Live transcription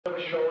A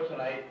show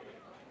tonight,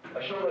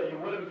 a show that you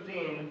would have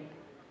seen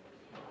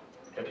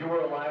if you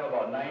were alive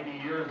about 90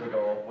 years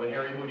ago when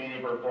Harry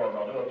Houdini performed.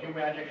 I'll do a few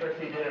magic tricks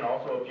he did and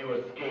also a few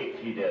escapes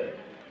he did.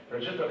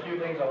 There's just a few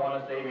things I want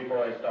to say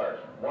before I start.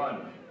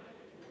 One,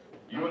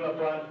 you in the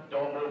front,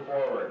 don't move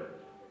forward.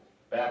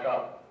 Back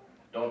up.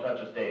 Don't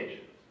touch the stage.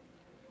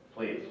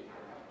 Please.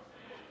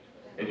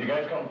 If you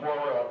guys come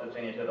forward, I'll have to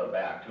send you to the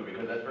back too,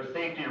 because that's for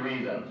safety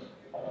reasons.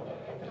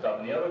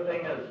 And the other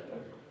thing is,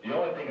 the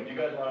only thing, if you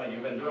guys want to,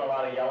 you've been doing a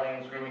lot of yelling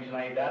and screaming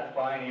tonight, that's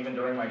fine even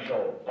during my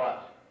show.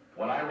 But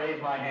when I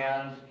raise my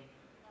hands,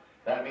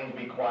 that means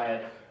be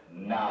quiet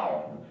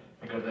now.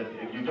 Because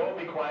if you don't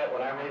be quiet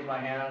when I raise my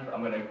hands,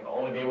 I'm going to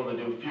only be able to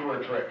do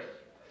fewer tricks,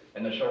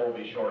 and the show will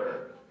be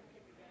shorter.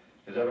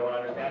 Does everyone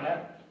understand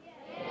that?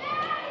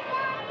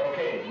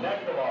 Okay,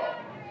 next of all,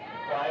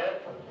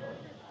 quiet.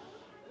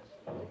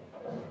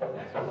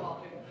 Next of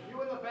all, can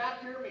you in the back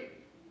hear me?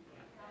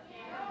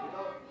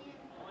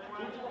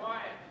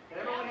 Quiet. Can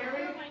everyone hear me?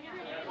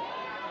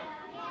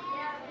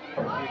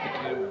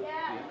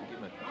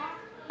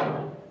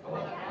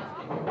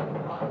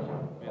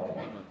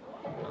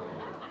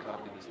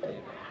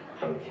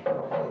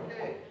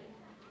 Okay.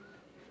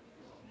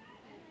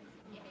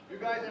 You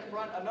guys in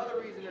front, another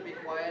reason to be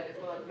quiet is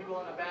so that people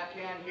in the back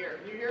can hear.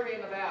 Can you hear me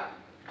in the back?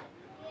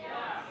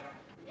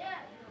 Yeah.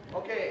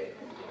 Okay.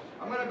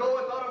 I'm going to go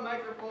without a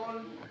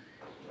microphone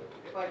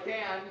if I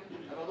can.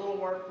 Have a little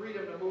more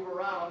freedom to move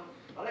around.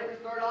 I'd like to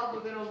start off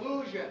with an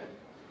illusion,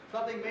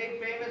 something made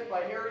famous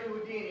by Harry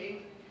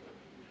Houdini.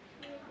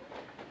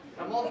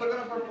 I'm also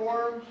going to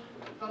perform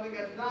something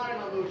that's not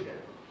an illusion,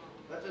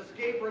 that's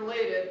escape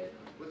related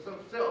with some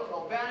silks.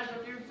 I'll vanish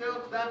a few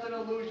silks, that's an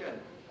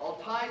illusion. I'll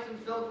tie some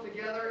silks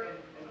together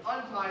and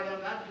untie them,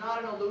 that's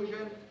not an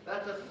illusion,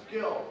 that's a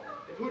skill.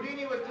 If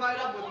Houdini was tied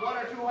up with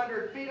 100 or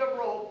 200 feet of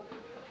rope,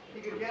 he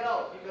could get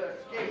out, he could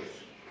escape.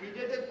 He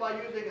did this by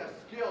using a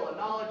skill, a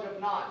knowledge of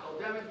knots. I'll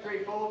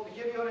demonstrate both to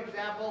give you an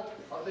example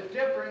of the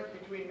difference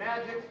between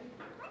magic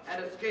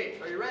and escapes.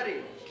 Are you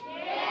ready?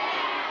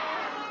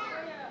 Yeah!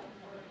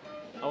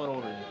 I went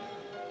over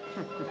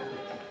you.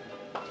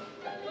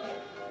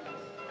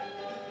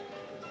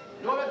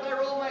 Notice I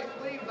roll my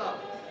sleeves up.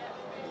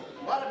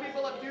 A lot of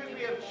people accuse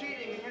me of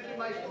cheating and using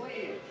my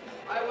sleeves.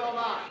 I will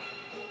not.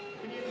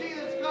 Can you see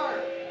the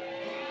scarf?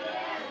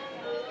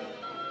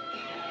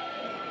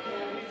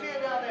 Can you see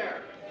it down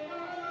there?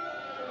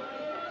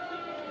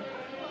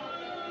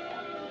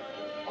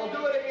 I'll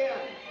do it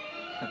again.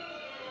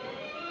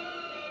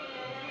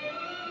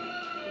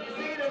 Can you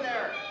see it in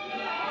there?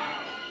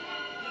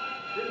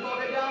 Didn't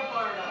poke it down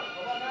far enough.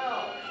 How about now?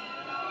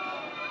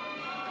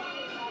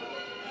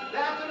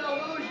 That's an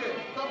illusion.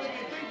 Something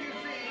you think you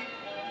see,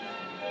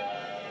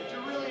 but you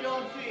really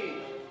don't see.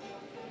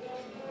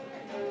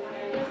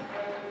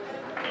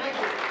 Thank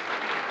you.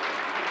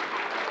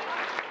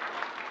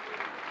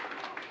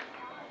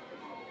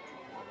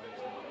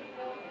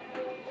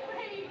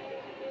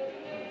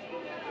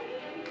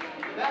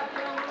 That's an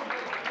illusion.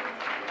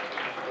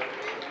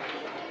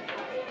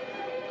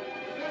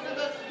 This is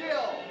a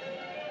skill.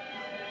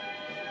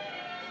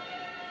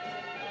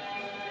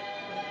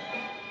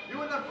 You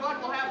in the front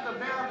will have to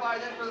verify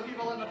this for the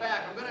people in the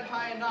back. I'm going to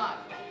tie a knot.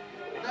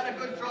 Is that a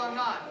good strong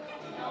knot?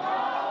 No.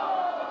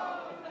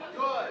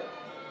 Good.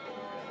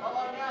 How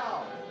about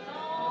now?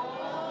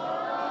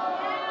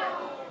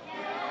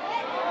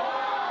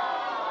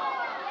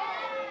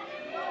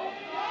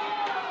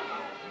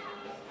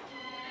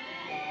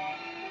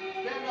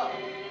 Stand up.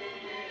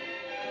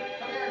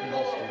 Come here and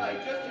pull those tight.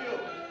 Just you.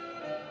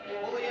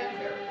 Pull the ends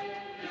here.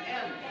 The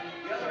end.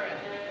 The other end.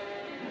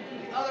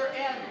 The other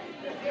end.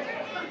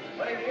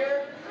 Right here.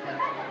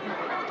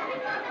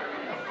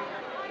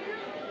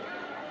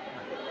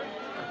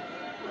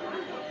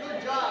 Good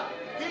job.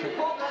 Keep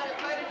pulling that as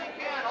tight as you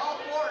can. All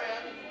four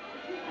ends.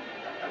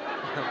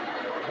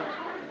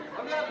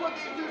 I'm going to put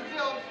these two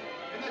silks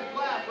in this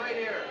glass right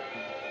here.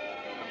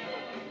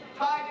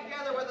 Tied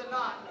together with a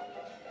knot.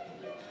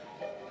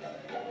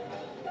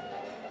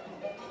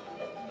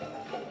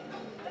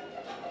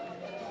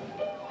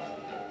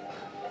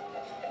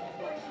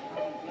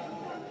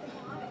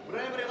 Would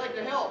anybody like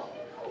to help?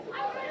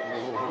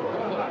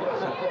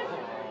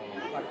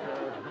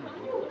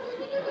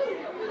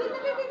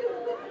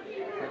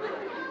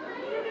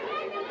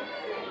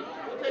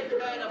 We'll take the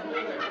guy in a blue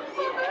there.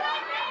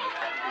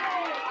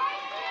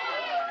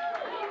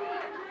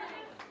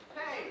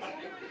 Hey,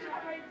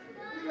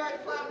 you guys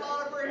clap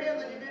louder for him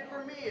than you did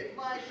for me. It's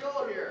my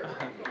show here.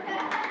 What's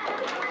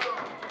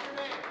your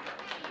name?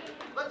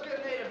 Let's give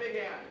Nate a big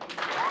hand.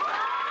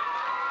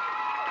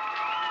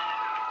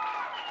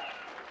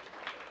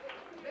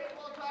 Nate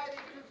will tie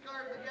these two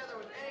scarves together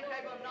with any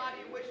type of knot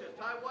he wishes.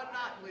 Tie one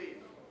knot, please.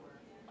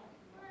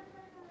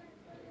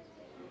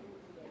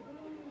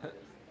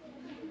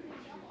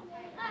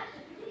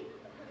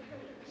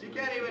 She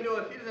can't even do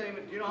it. She doesn't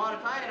even. Do you know how to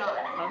tie a knot?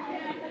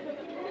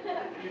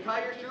 Did you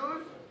tie your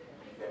shoes?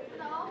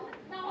 No.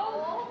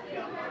 No.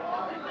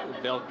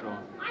 Velcro.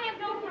 I have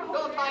no.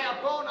 Don't tie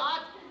a bow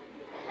knot.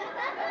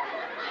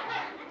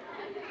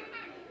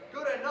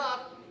 Good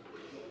enough.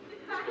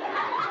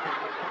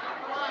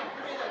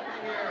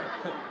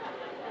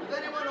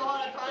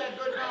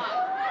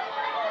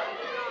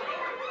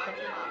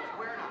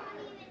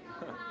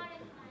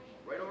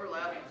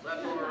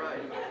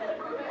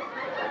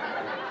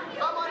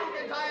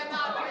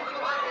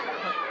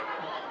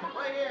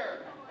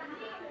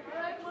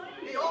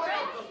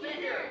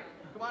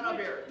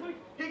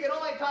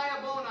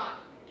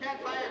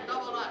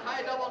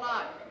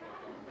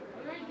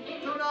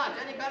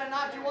 kind of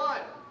knots you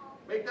want.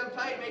 Make them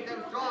tight, make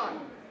them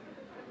strong.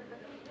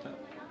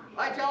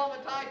 I tell him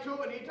to tie 2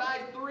 and he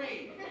ties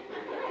 3.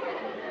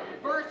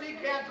 First he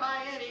can't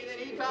tie any, then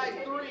he ties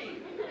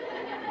 3.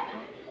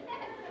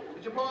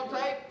 Did you pull him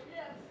tight?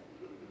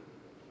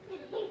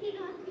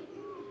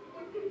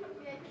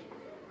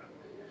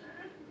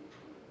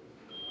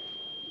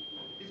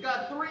 He's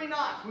got 3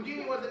 knots.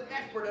 Houdini was an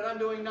expert at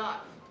undoing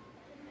knots.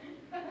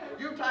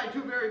 You've tied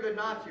 2 very good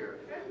knots here.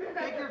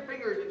 Take your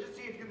fingers and just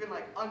see if you can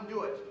like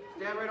undo it.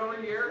 Stand right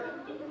over here.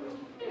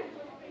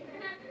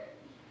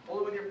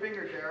 Hold it with your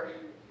fingers there.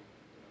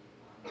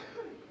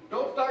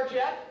 Don't start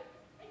yet.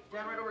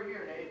 Stand right over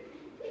here, Nate.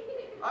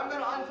 I'm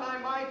going to untie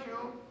my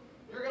 2.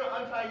 You're going to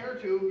untie your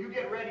 2. You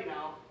get ready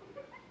now.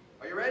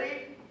 Are you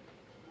ready?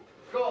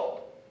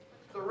 Go.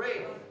 It's a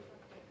race.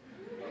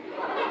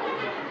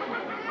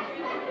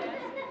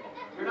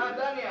 You're not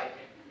done yet.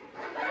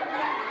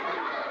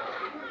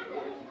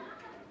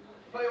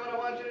 Tell you what I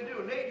want you to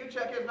do. Nate, you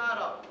check his knot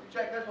out. You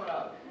check this one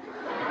out.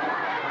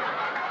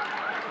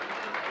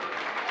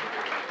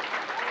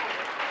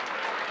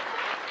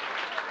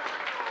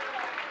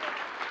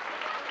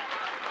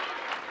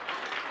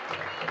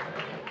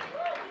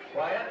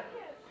 Quiet.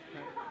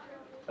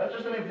 That's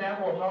just an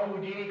example of how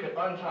Houdini could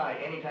untie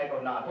any type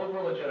of knot. Those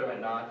were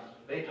legitimate knots.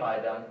 They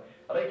tied them.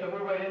 I'd like to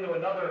move right into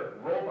another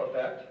rope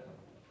effect.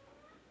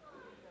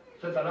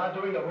 Since I'm not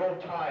doing the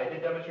rope tie, I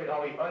did demonstrate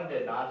how he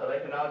undid knots. I'd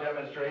like to now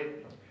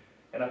demonstrate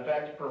an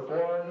effect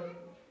performed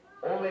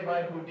only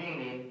by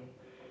Houdini.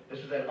 This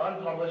is an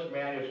unpublished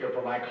manuscript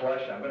from my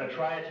collection. I'm going to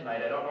try it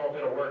tonight. I don't know if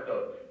it'll work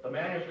though. The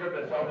manuscript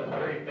itself is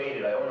very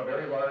faded. I own a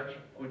very large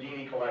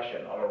Houdini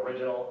collection of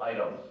original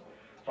items.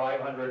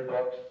 500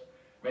 books,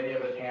 many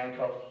of his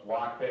handcuffs,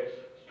 lockpicks,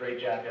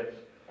 straitjackets.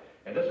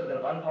 And this is an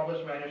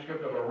unpublished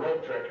manuscript of a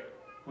rope trick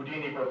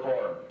Houdini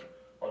performed.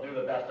 I'll do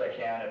the best I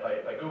can. If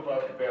I goof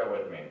up, bear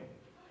with me.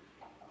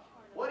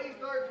 What he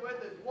starts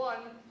with is 1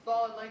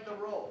 solid length of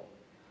rope.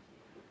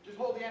 Just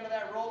hold the end of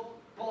that rope,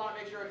 pull on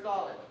it, make sure it's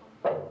solid.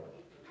 He'll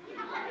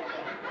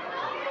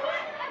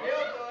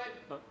do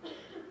it.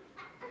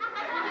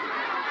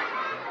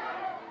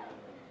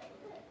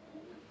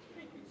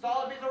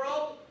 Solid piece of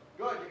rope?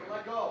 Good, you can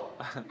let go.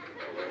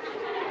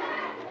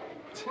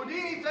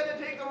 Houdini said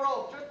to take the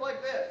rope just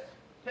like this.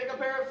 Take a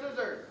pair of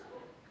scissors.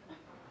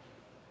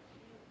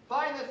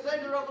 Find the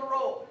center of the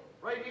rope,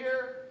 right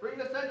here. Bring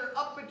the center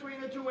up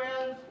between the 2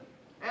 ends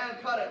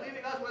and cut it,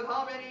 leaving us with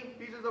how many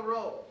pieces of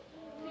rope?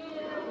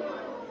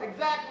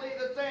 Exactly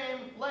the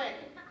same length.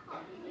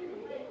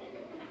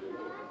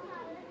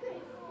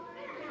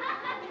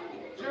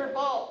 It's your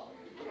fault.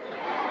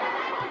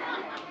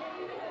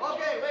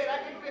 Okay, wait, I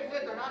can fix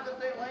it. They're not the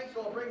same length,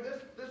 so I'll bring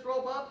this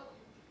rope up.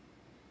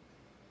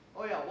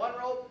 Oh yeah, 1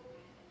 rope,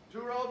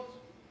 2 ropes,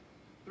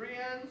 3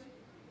 ends,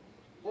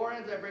 4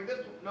 ends. I bring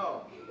this,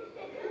 no.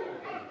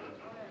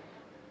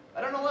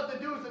 I don't know what to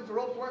do since the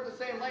ropes weren't the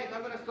same length.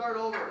 I'm going to start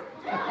over.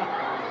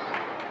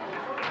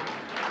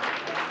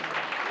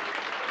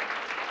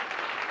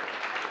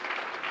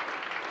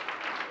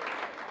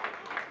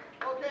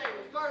 Okay,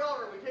 we start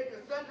over. We take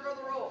the center of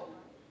the rope,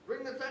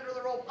 bring the center of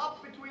the rope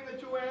up between the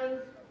 2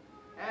 ends,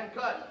 and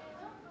cut.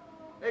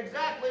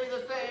 Exactly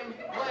the same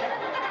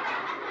length.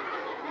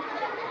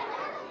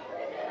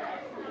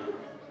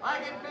 I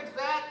can fix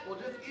that. We'll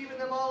just even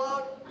them all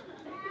out.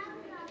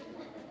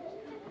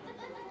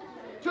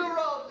 2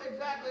 ropes,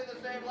 exactly the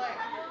same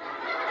length.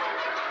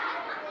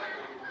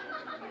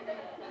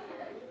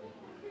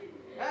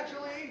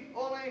 Actually,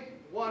 only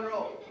 1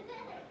 rope.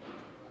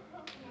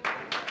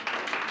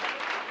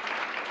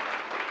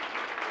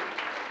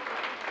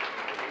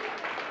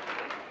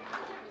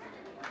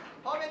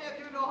 How many of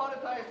you know how to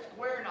tie a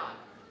square knot?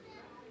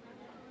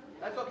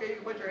 That's okay, you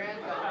can put your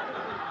hands down.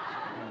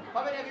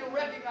 How many of you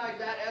recognize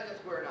that as a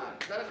square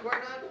knot? Is that a square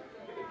knot?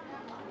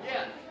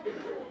 Yes.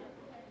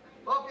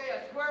 Okay,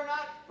 a square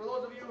knot, for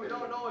those of you who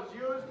don't know, is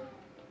used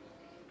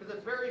because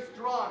it's very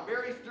strong,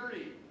 very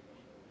sturdy.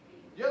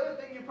 The other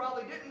thing you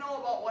probably didn't know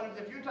about one is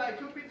if you tie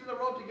 2 pieces of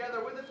rope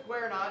together with a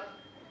square knot,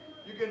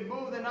 you can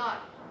move the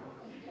knot.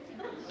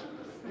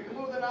 You can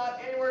move the knot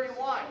anywhere you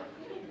want.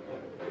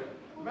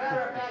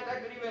 Matter of fact, I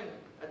could even,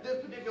 at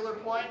this particular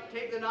point,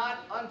 take the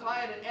knot,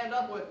 untie it, and end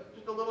up with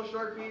just a little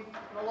short piece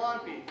and a long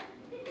piece.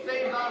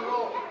 Saves on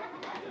rope.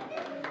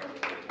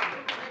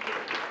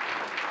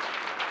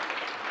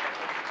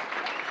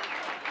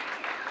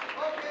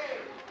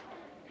 Okay,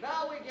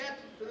 now we get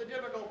to the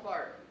difficult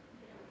part.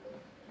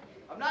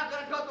 I'm not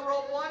going to cut the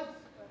rope once.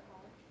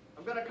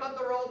 I'm going to cut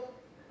the rope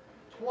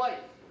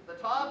twice, at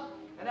the top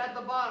and at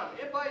the bottom.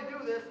 If I do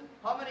this,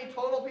 how many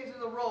total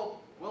pieces of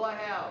rope will I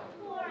have?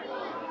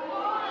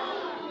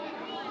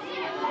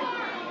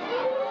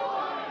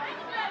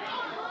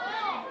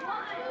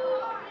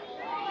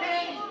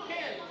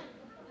 10.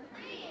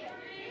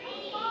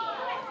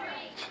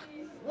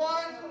 1,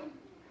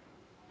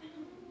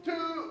 2,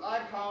 I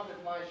count as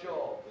my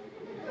show.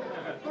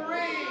 3.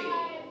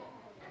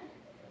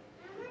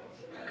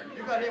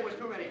 You got hit with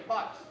too many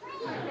pucks.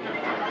 5.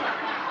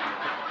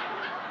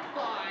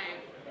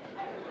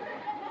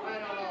 I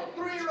don't know.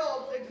 3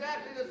 ropes,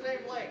 the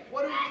same length.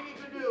 What do we need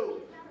to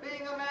do?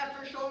 Being a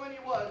master showman he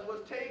was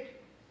take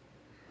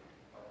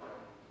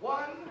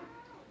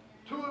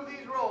two of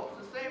these ropes,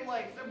 the same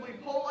length, simply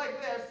pull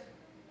like this,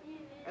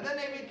 and then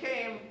they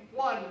became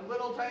one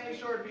little tiny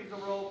short piece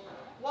of rope,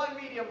 one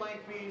medium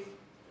length piece,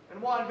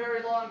 and one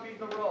very long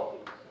piece of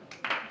rope.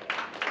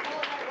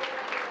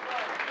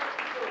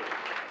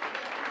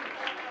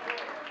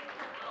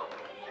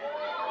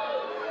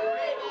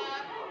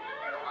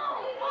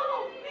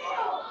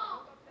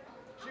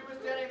 She was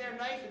standing there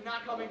nice and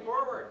not coming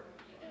forward.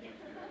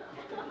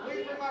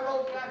 Please bring my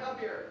ropes back up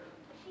here.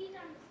 She's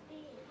on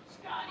stage.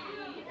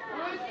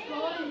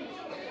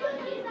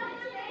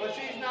 But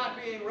she's not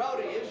being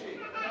rowdy, is she?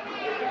 What am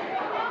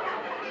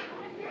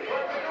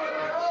I doing with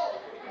my rope?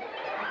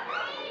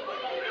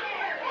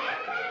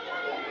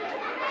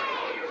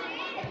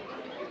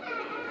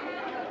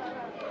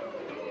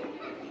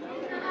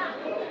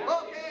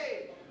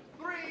 Okay,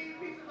 3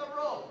 pieces of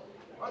rope.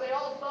 Are they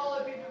all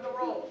solid pieces of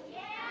rope?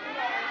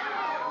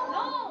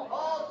 No.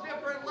 All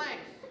different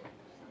lengths.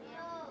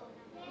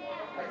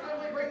 I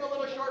simply bring the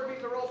little short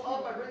piece of rope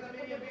up, I bring the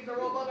medium piece of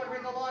rope up, I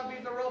bring the long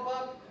piece of rope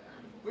up.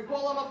 We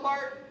pull them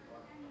apart,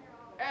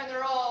 and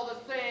they're all the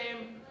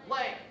same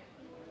length.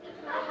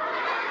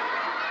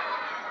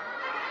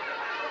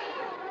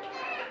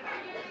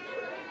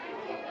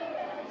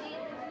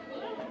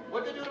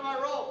 What to do to my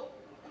rope?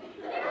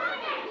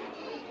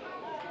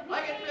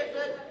 I can fix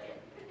it.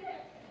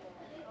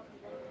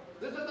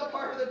 This is the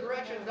part of the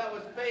directions that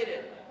was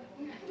faded.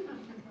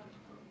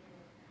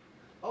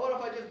 How about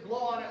if I just blow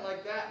on it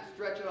like that and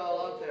stretch it all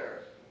out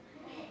there?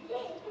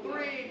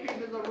 3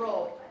 pieces of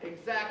rope,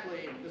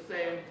 exactly the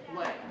same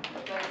length.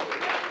 Thank you.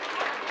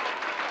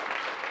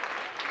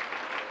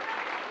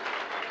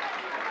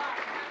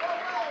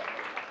 Oh,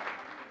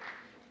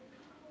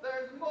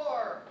 there's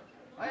more.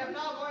 I am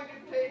now going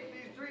to take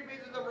these 3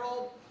 pieces of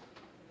rope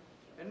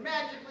and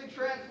magically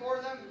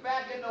transform them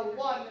back into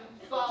one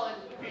solid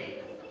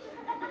piece.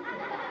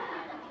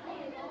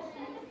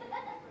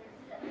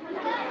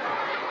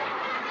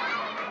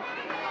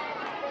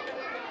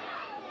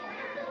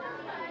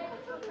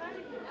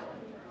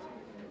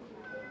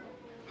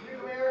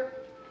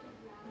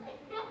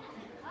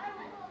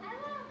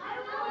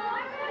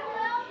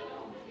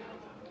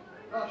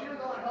 No, she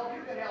doesn't want to help.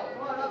 You can help.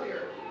 Come on up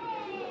here.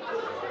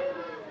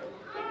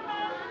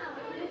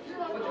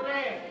 What's your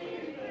name?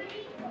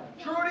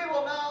 Trudy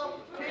will now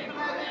take the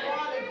magic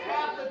wand and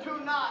tap the 2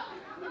 knots.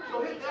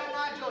 She'll hit that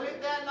knot, she'll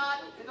hit that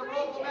knot, and the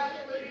rope will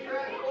magically be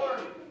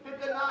transformed. Hit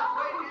the knots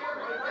right here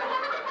and right here.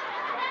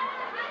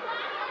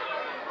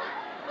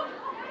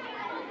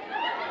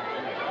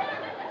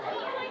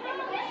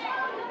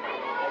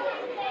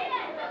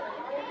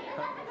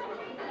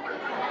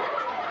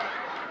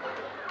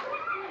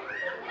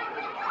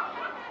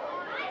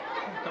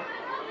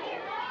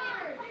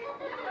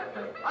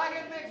 I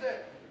can fix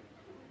it.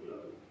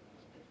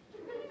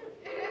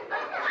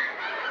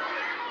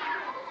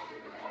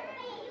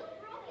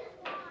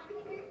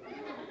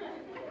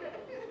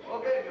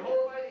 Okay, if you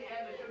hold by the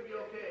end, it should be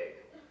okay.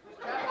 Just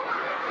tap it.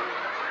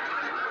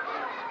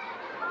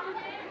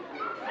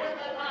 Hit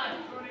that knot,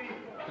 Trudy.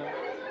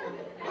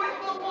 With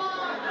the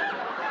wand!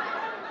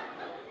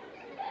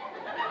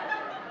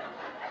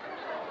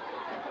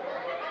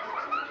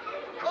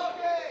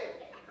 Okay,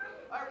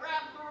 I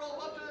wrap the rope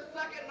up to the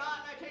 2nd knot,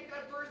 and I take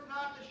that 1st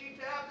knot that she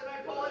tapped, and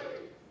I pull it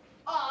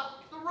off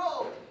the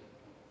rope.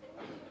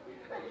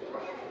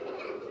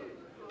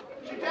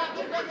 She tapped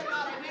the 2nd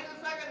knot, I take the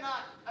 2nd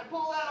knot, I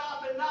pull that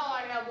off, and now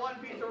I have 1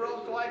 piece of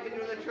rope so I can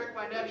do the trick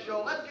my next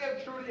show. Let's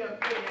give Trudy a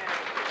big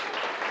hand.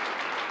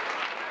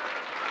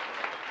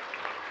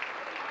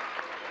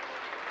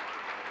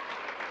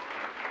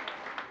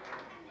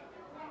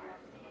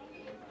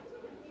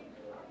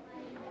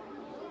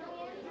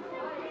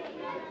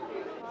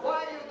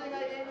 Why do you think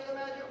I gave you the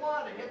magic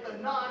wand? To hit the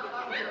knot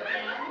out of your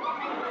hand?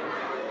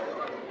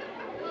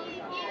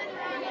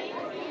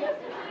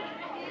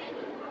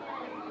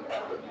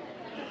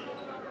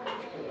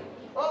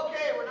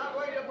 Okay, we're not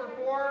going to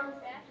perform.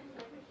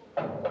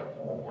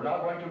 We're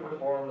not going to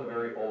perform the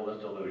very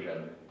oldest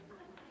illusion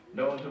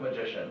known to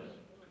magicians.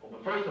 Well,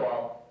 but first of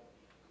all,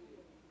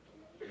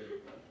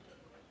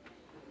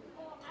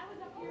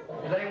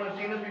 has anyone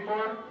seen this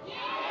before?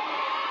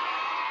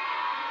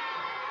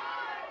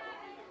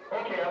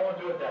 Okay, I won't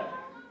do it then.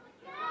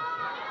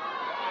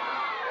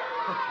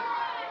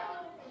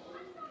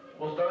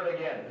 We'll start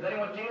again. Has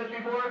anyone seen this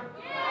before?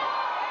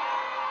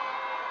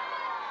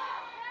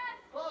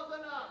 Close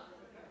enough.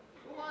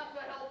 Who wants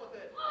to help with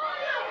it?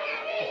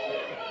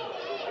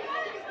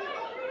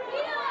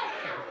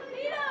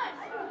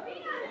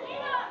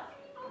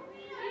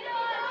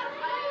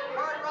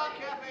 Hard Rock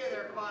Cafe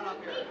there, come on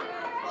up here.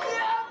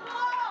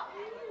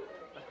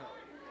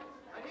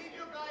 I need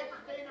you guys to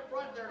stay in the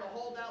front there to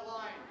hold that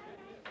line.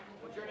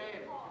 What's your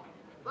name?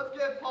 Let's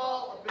give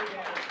Paul a big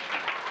hand.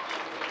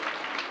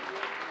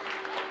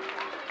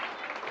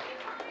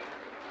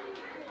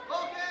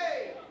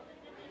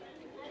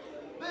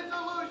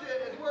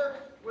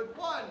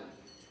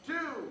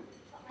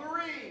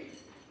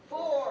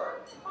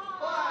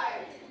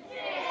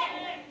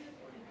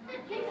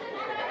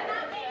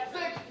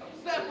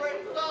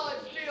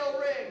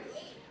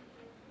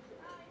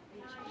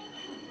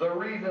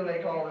 reason they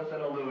call this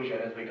an illusion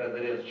is because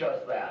it is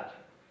just that.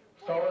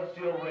 Solid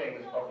steel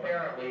rings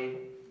apparently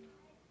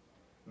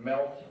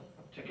melt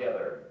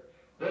together.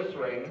 This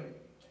ring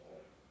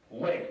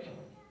linked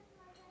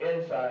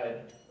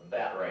inside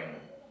that ring.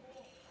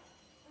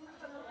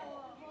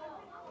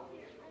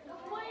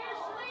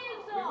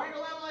 We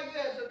wiggle them like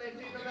this and they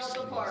seem to melt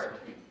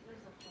apart.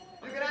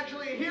 You can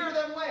actually hear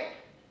them link.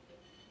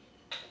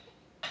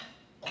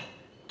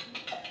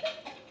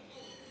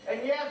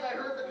 And yes, I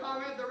heard the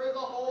comment, there is a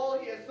hole.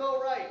 He is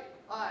so right.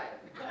 Hi.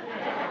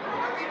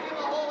 I reach in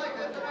the hole like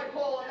this and I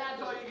pull, and that's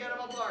how you get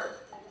them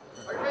apart.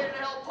 Are you ready to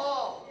help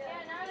Paul?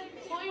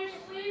 Pull your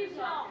sleeves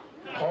up.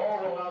 Paul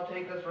will now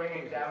take this ring,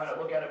 examine it,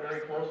 look at it very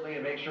closely,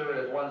 and make sure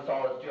it is one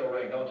solid steel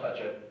ring. Don't touch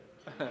it.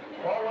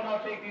 Paul will now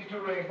take these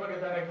two rings, look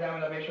at them,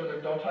 examine them, make sure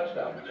that don't touch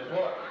them. Just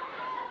look.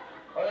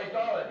 Are they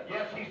solid?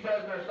 Yes, he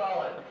says they're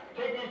solid.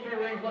 Take these three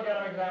rings, look at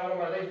them, examine them.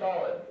 Are they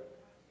solid?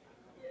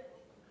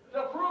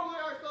 To prove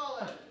they are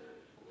solid,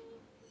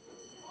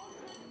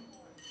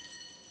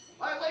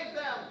 I link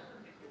them.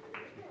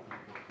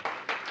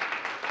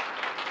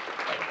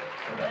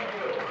 Thank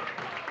you.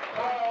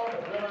 Paul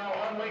will now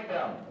unlink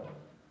them.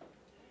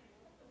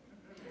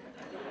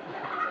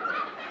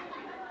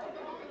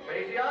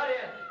 Face the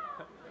audience.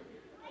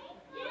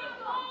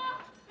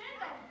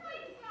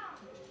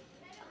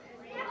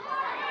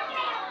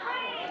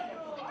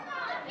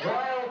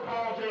 While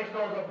Paul takes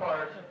those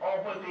apart,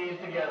 I'll put these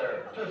together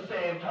to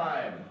save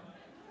time.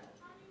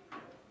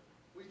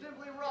 We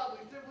simply rub, we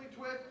simply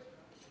twist,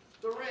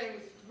 the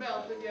rings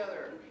melt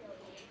together.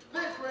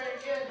 This ring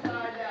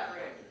inside that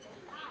ring.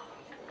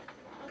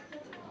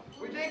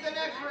 We take the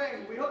next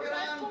ring, we hook it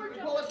on, we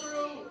pull it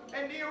through,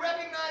 and do you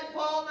recognize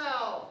Paul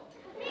now?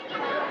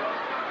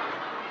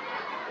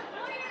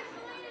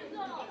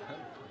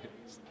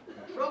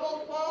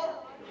 Troubles,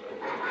 Paul?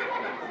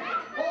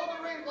 Hold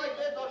the rings like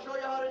this, I'll show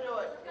you how to do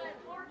it.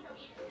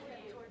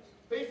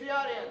 Face the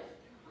audience.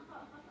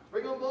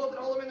 Bring them both and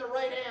hold them in the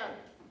right hand.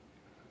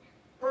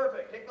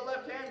 Perfect. Take the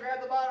left hand,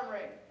 grab the bottom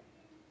ring.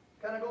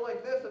 Kind of go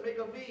like this and make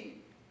a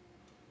V.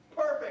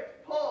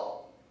 Perfect.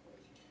 Pull.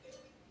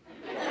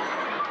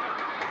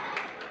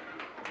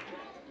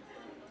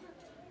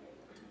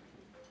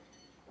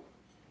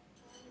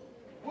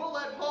 We'll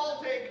let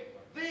Paul take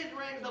these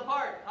rings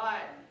apart.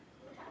 Hi.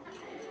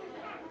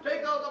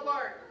 Take those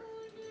apart.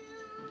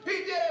 He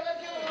did it.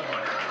 Let's give him a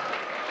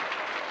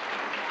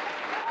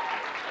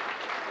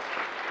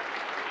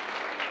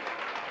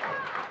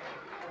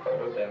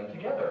Put them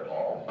together,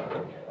 Paul.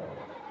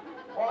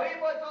 While he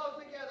puts those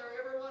together,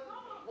 everyone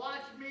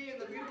watch me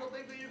and the beautiful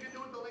things that you can do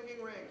with the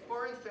linking rings.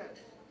 For instance,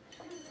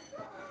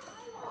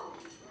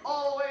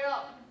 all the way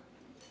up.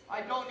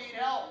 I don't need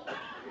help.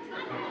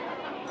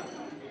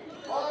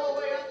 All the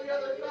way up the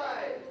other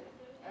side.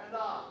 And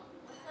up.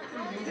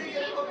 Take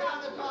it, hook it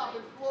on the top,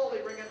 and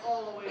slowly bring it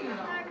all the way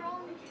down.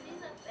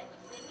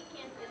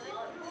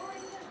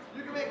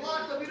 You can make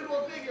lots of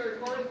beautiful figures.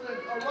 For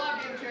instance, a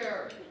rocking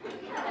chair.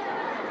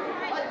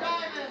 A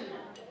diamond.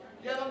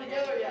 Get them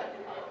together yet?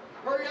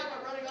 Hurry up,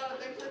 I'm running out of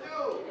things to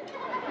do.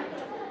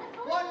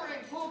 One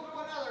ring pulls through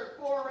another,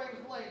 4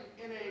 rings link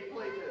in 8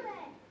 places.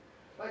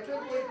 By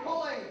simply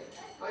pulling,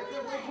 by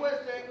simply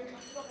twisting,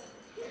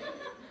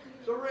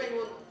 the ring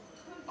will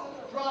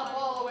drop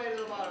all the way to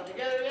the bottom.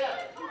 Together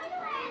yet? We'll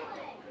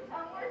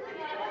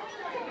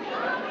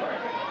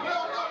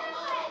help them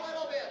out a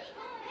little bit.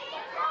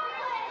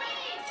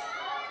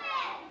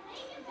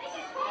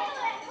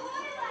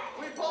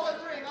 We pull a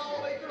ring all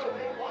the way through.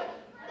 Make what?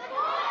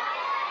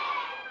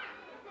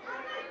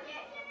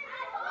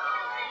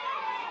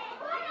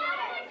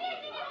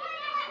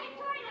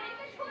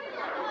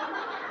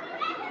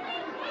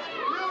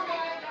 You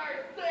guys are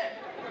sick.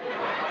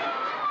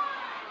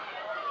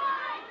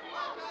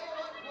 I'll tell you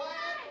what,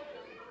 quiet.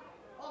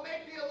 I'll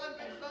make the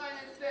Olympic sign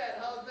instead.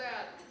 How's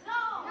that?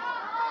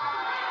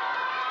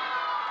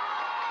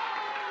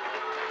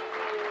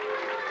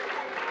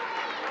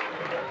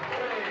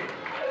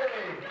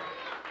 Hey.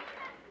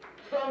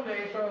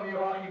 Someday some of you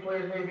hockey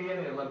players may be in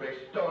the Olympics.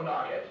 Don't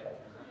knock it.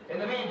 In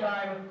the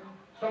meantime,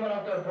 someone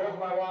up there broke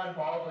my wand,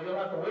 Paul, so you'll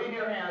have to wave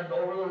your hands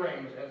over the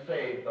rings and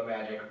say the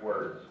magic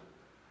words.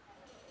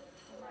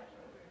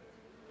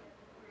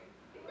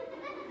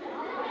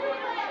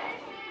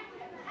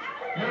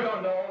 You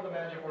don't know the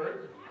magic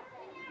words?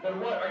 Then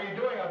what are you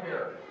doing up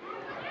here?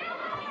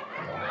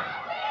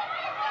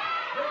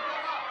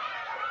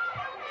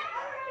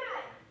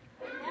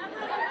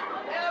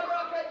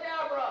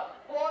 Abracadabra!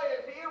 Boy,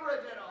 is he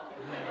original.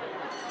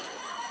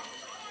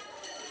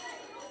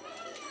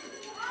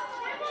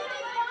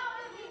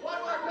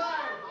 One more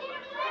time.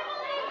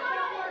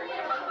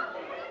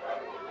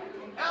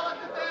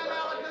 Alakazam,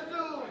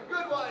 alakazoo.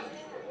 Good one.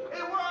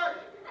 It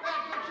worked.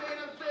 That's the chain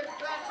of 6.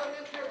 That's the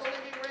mystery of the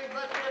linking rings.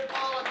 Let's give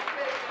Paul a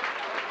big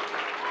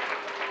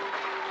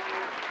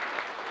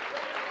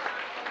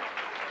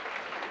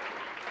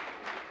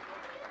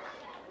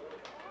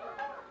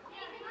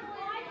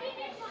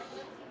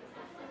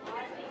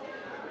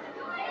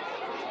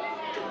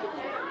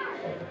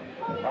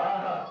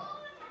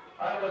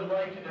I would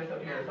like to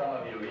disappear some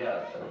of you,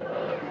 yes.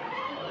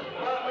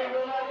 But we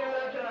will not do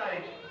that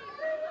tonight.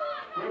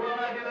 We will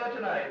not do that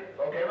tonight.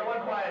 Okay,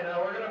 everyone quiet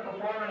now. We're going to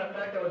perform an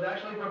effect that was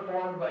actually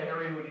performed by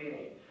Harry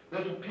Houdini.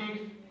 This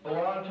piece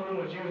belonged to and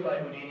was used by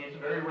Houdini. It's a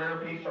very rare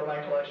piece from my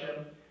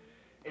collection.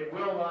 It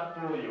will not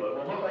fool you. It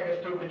will look like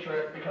a stupid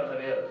trick because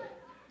it is.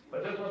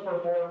 But this was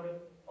performed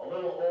a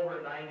little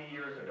over 90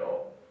 years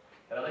ago.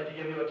 And I'd like to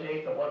give you a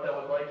taste of what that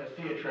was like to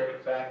see a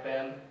trick back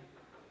then.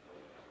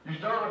 You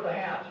start with a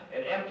hat,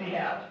 an empty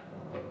hat.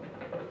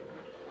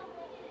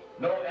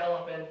 No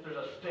elephants, there's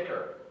a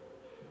sticker.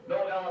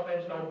 No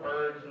elephants, no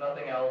birds,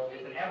 nothing else.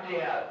 It's an empty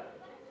hat.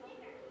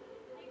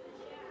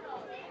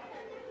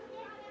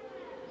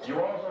 You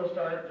also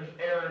start, there's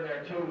air in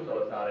there too, so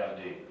it's not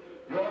empty.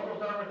 You also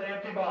start with the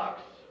empty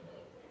box.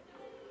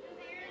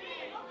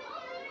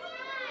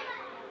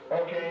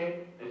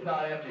 Okay, it's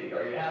not empty.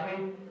 Are you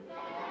happy?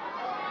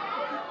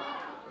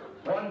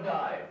 One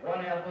die,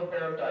 one half of a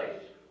pair of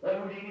dice. What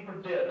Houdini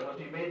did was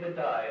he made the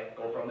die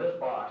go from this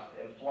box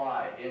and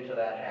fly into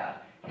that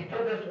hat. He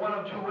did this one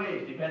of two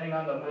ways, depending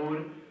on the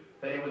mood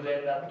that he was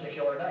in that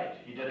particular night.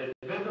 He did it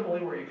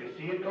visibly where you could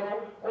see it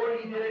go, or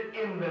he did it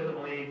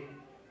invisibly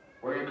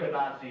where you could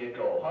not see it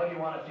go. How do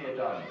you want to see it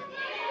done?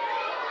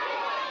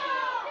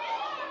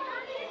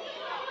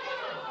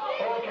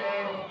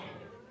 Okay.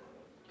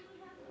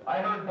 I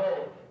heard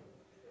both.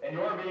 And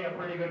you're being a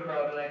pretty good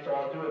crowd tonight, so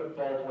I'll do it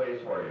both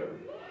ways for you.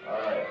 All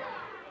right.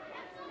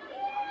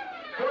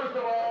 First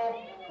of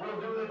all, we'll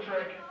do the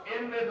trick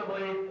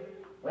invisibly.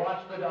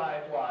 Watch the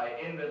die fly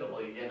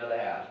invisibly into the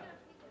hat.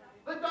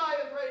 The die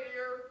is right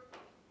here.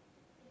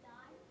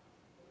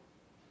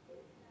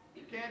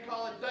 You can't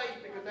call it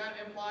dice because that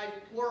implies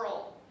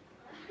plural.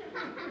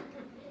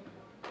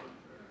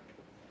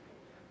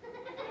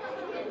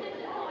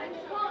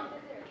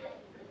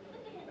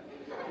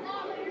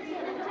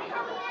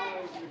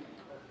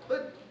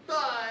 The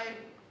die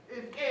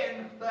is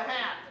in the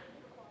hat.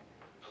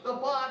 The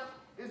box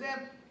is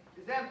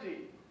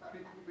empty.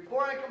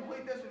 Before I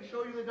complete this and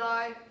show you the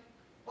die,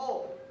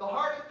 the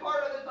hardest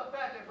part of this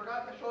effect, I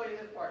forgot to show you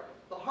this part.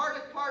 The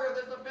hardest part of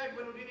this effect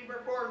when Houdini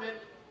performed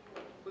it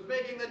was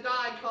making the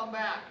die come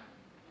back.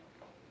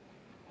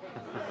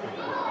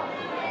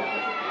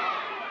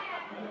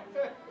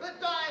 The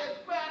die is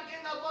back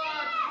in the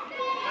box.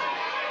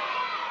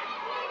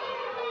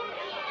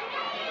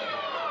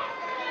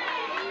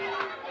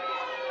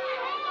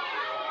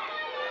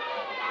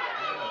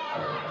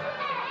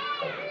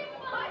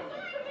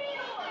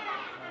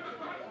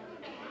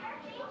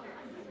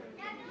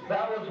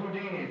 That was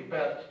Houdini's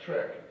best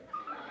trick.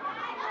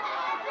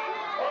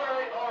 All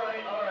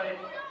right.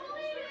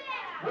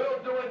 We'll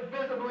do it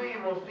visibly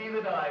and we'll see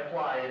the die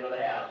fly into the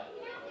hat.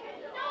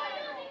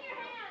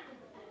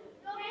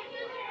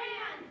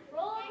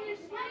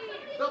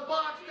 The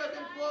box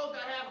doesn't float, I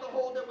have to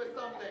hold it with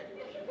something.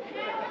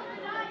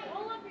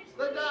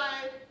 The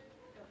die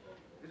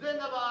is in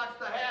the box,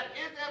 the hat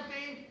is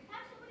empty.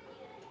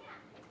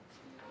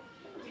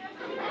 Here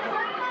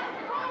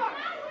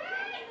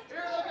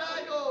the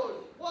die goes.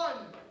 1,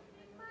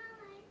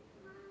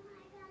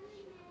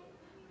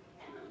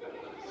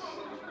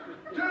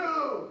 2.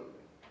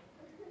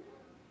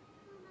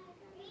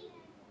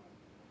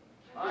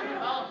 I'm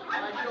out, I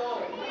show.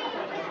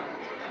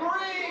 3.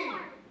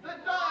 The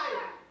die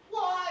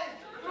flies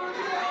through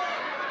the air.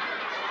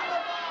 The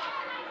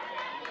box.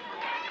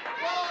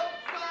 Both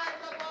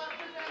sides of the box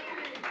is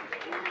empty.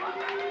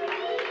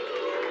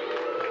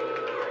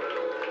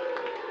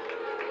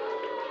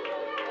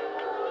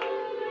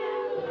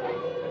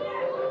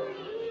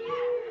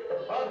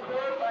 Of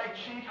course I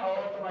cheat. How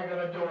else am I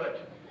going to do it?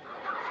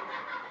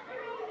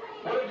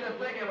 What did you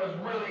think it was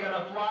really going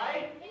to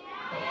fly?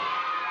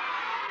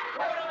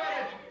 Wait a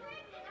minute!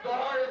 The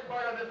hardest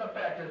part of this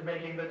effect is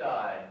making the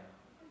die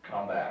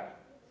come back.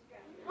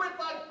 With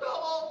a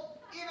double,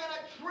 even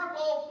a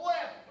triple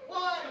flip. 1,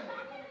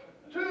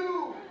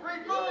 2,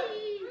 reverse,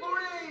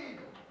 3.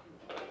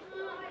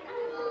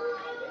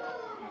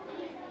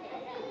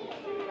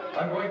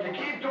 I'm going to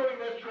keep doing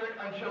this trick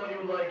until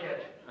you like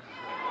it.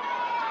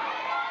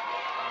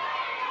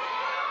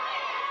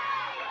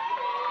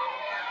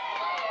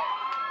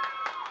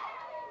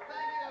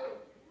 Thank you.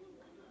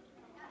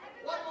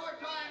 One more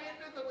time,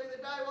 invisibly,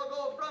 the die will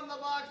go from the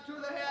box to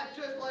the hat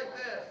just like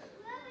this.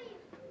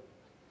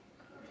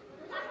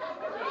 The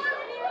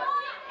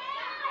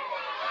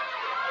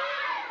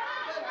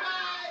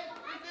die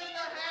is in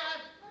the hat,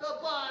 the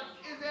box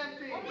is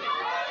empty.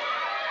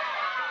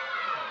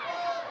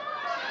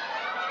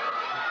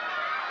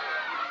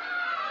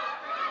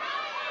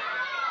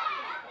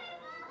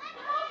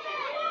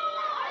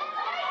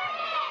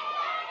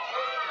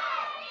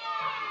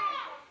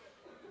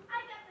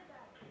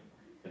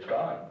 It's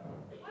gone.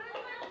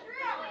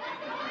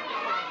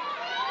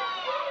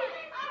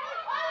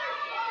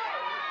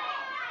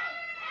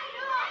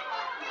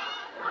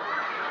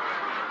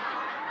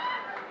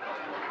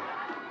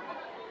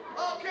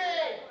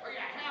 Okay, are you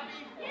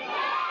happy?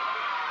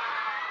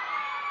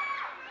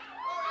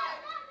 All right.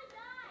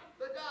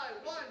 The die.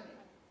 1,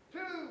 2,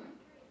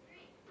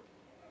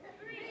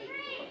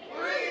 3.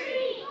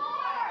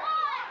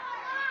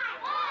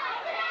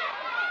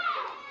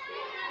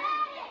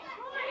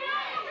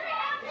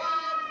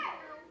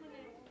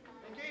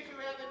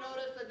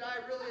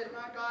 really is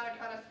not gonna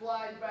kind of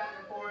slide back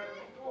and forth.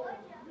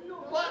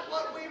 But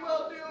what we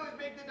will do is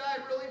make the die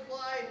really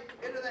fly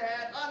into the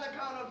hat on the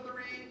count of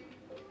 3.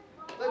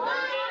 The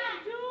die.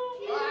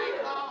 I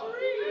count.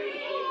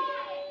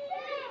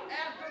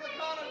 After the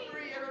count of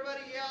 3,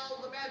 everybody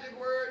yells the magic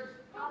words.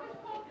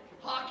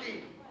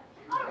 Hockey.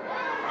 1,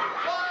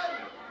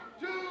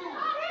 2, 3.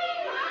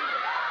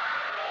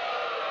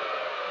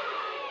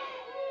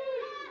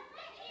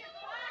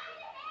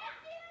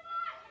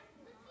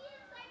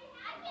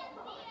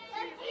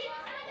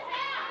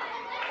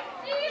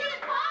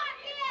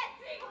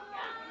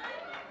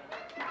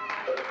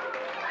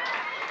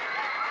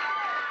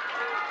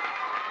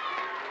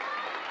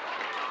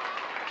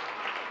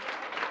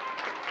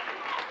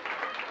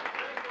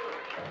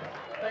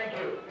 Thank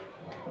you.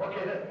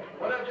 Okay,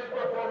 what I've just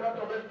performed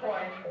up to this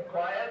point,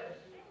 quiet.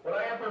 What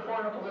I have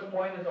performed up to this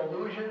point is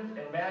illusions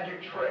and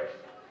magic tricks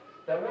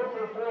that were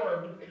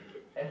performed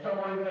and some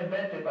were even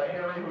invented by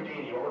Harry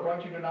Houdini. What we're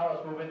going to do now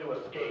is move into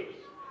escapes.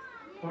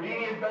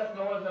 Houdini is best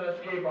known as an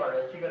escape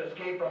artist. He could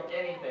escape from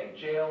anything: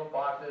 jails,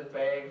 boxes,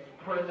 bags,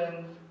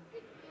 prisons.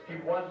 He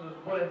once was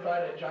put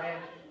inside a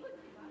giant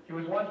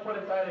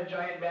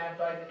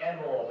man-sized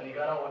envelope, and he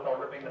got out without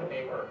ripping the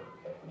paper.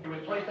 He was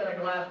placed in a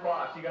glass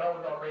box. He got out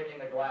without breaking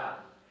the glass.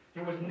 He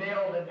was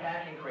nailed in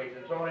packing crates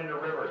and thrown into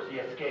rivers. He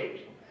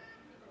escaped.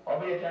 I'll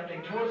be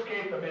attempting 2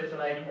 escapes of his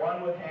tonight,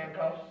 one with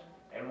handcuffs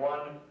and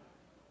one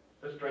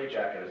the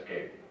straitjacket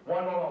escape.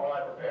 One moment while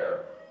I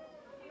prepare.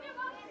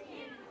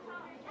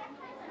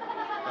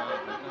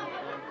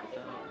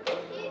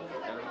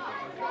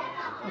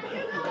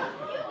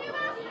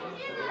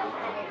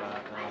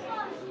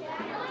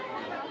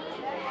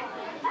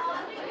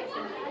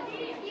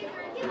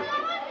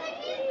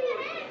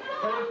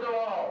 First of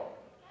all,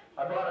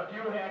 I brought a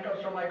few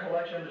handcuffs from my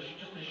collection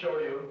just to show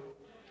you.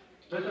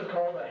 This is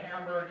called a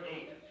Hamburg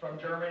 8 from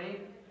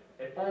Germany.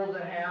 It folds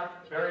in half,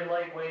 very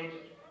lightweight,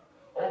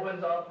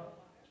 opens up,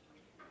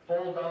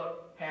 folds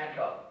out,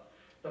 handcuff.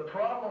 The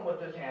problem with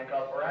this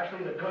handcuff, or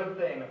actually the good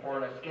thing for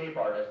an escape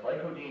artist like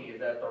Houdini, is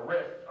that the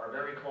wrists are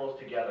very close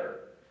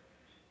together.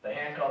 The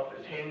handcuff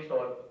is hinged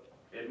so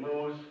it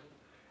moves.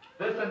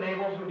 This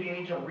enables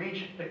Houdini to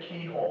reach the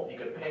keyhole. He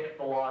could pick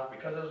the lock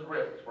because his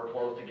wrists were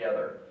close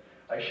together.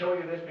 I show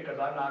you this because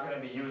I'm not going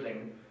to be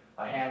using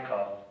a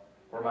handcuff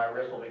where my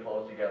wrists will be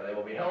close together. They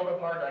will be held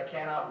apart. I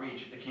cannot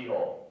reach the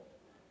keyhole.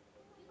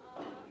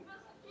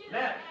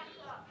 Next,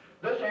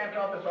 this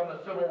handcuff is from the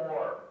Civil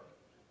War.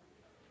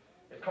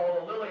 It's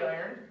called a lily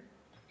iron.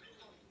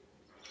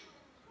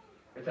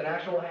 It's an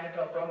actual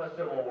handcuff from the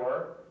Civil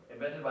War,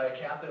 invented by a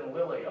Captain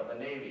Lilly of the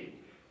Navy.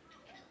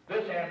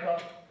 This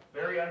handcuff,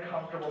 very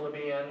uncomfortable to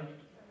be in.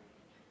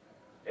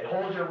 It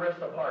holds your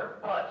wrists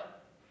apart,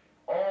 but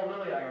all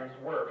lily irons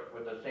work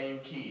with the same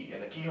key,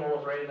 and the keyhole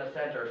is right in the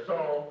center,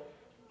 so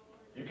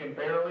you can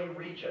barely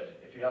reach it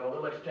if you have a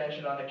little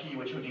extension on the key,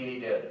 which Houdini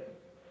did.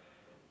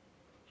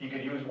 He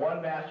could use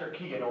one master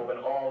key and open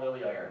all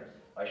lily irons.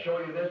 I show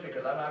you this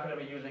because I'm not going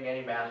to be using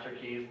any master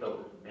keys. The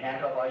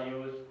handcuff I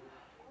use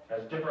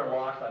has different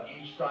locks on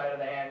each side of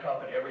the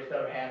handcuff, and every set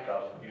of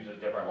handcuffs uses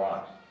different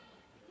locks.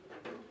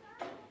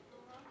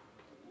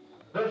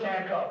 This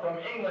handcuff from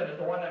England is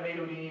the one that made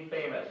Houdini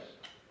famous.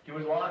 He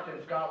was locked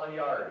in Scotland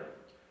Yard,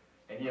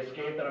 and he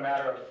escaped in a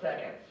matter of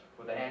seconds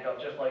with a handcuff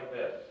just like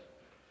this.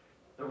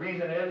 The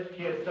reason is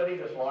he had studied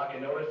this lock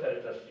and noticed that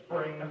it's a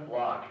spring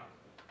lock.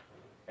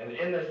 And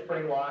in this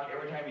spring lock,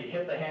 every time he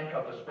hit the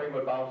handcuff, the spring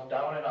would bounce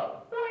down and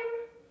up,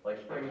 boing, like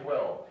springs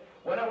will.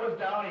 When it was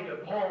down, he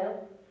could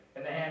pull,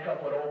 and the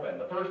handcuff would open.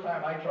 The first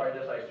time I tried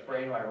this, I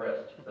sprained my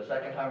wrist. The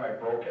second time, I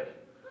broke it.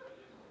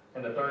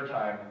 And the third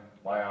time,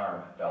 my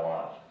arm fell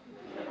off.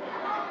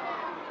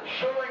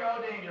 Showing how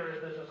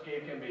dangerous this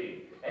escape can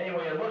be.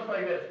 Anyway, it looks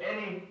like this.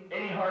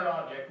 Any hard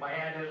object, my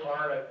hand is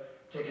hard. I've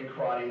taken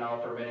karate now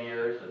for many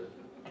years.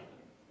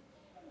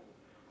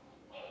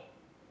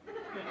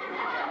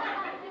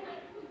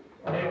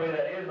 Anyway,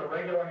 that is a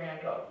regular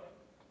handcuff.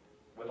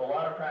 With a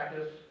lot of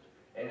practice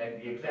and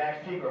the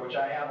exact secret, which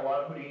I have a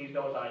lot of Houdini's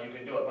notes on, you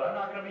can do it. But I'm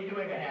not going to be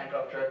doing a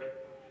handcuff trick,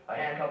 a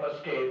handcuff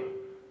escape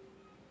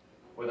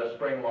with a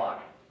spring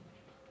lock.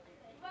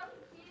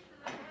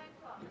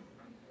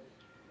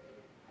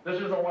 This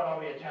is the one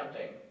I'll be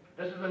attempting.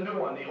 This is a new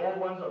one. The old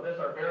ones of this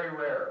are very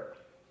rare.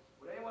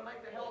 Would anyone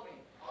like to help me?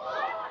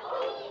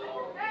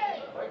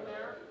 Hey! Right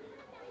there.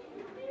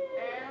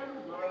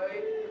 And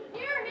right.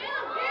 Hear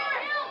him! Hear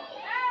him!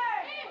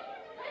 Hey!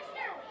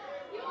 Mister!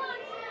 You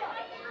want to?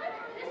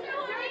 Mr.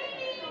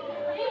 Houdini!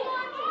 He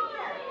wants you!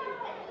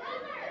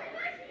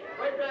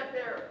 Right back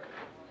there.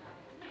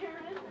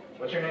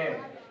 What's your name?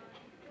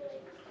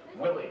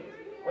 Willie.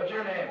 What's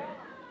your name?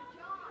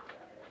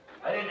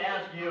 I didn't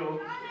ask you.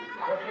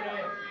 What's your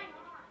name?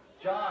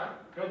 John.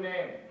 Good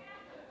name.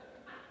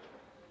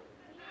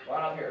 Come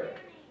on up here.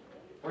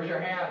 Where's your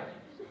hand?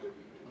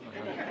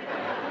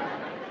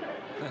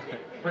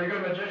 Pretty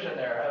good magician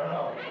there, I don't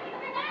know.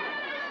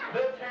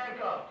 This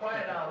handcuff,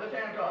 quiet now, this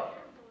handcuff.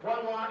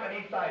 One lock on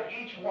each side.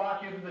 Each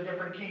lock uses a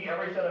different key.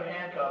 Every set of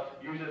handcuffs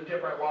uses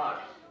different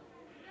locks.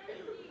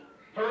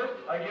 First,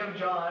 I give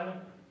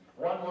John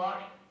one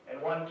lock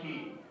and one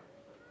key.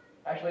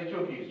 Actually,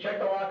 two keys. Check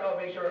the lock out,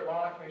 make sure it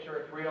locks, make sure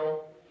it's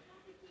real.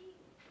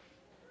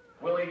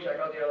 Willie, check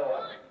out the other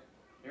one.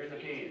 Here's the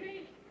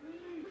keys.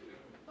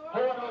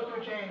 Pull on those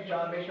two chains,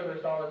 John, make sure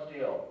they're solid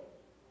steel.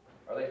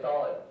 Are they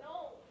solid?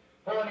 No.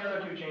 Pull on the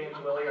other two chains,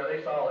 Willie, are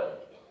they solid?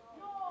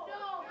 No.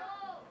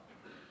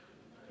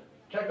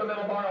 Check the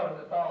middle bar out,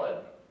 is it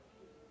solid?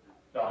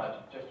 No,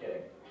 just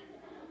kidding.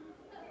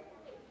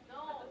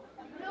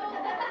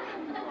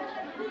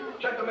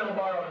 Check the middle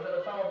bar out, is it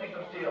a solid piece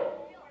of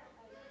steel?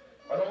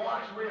 Are the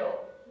locks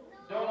real?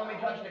 Don't let me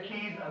touch the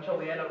keys until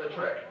the end of the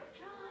trick.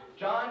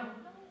 John,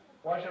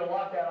 I want you to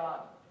lock that on.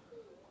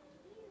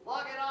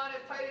 Lock it on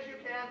as tight as you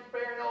can,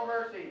 spare no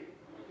mercy.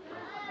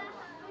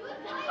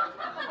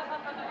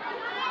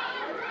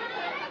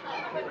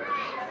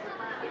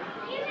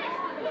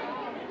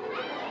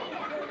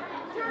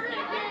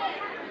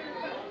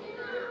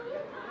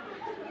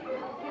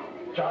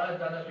 John has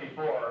done this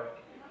before,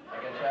 I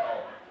can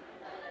tell.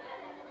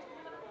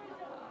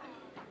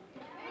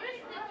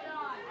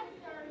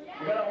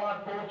 You gotta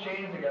lock both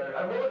chains together.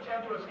 I will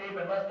attempt to escape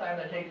in less time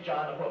than it takes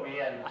John to put me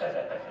in.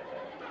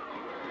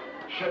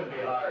 Shouldn't be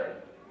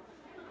hard.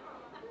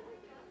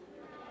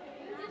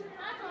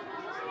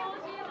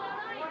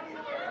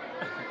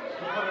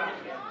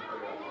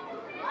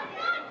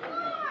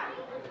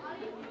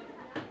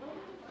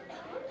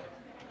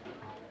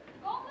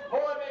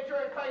 Pull it, make sure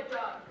it's tight,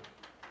 John.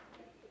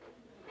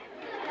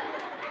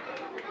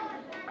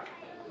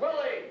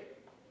 Willie,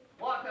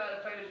 lock that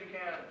as tight as you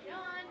can.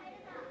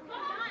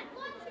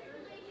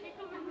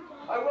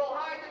 I will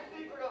hide the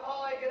secret of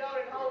how I get out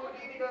and how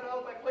Houdini got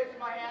out by placing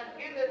my hands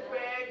in this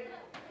bag.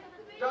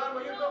 John,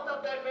 will you lift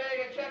up that bag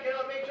and check it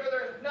out? Make sure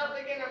there's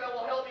nothing in there that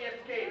will help me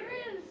escape.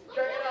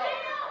 Check it out.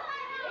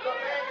 The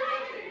bag is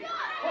empty.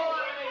 Pull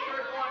on it and make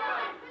sure it's locked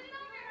up.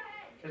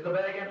 Is the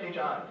bag empty,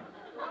 John?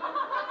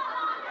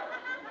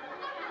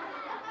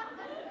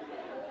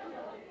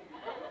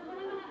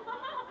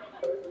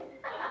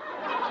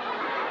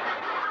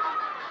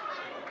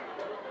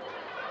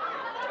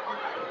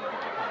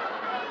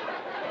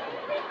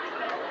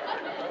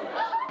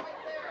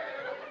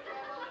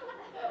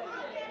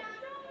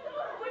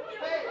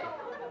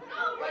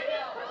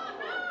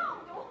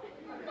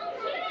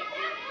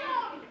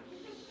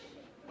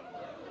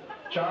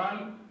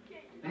 John,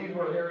 these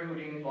were Harry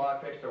Houdini's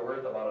lockpicks. They're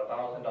worth about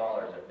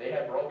 $1,000. If they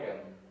had broken,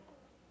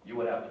 you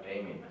would have to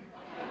pay me.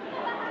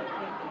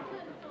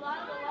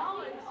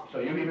 So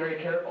you be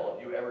very careful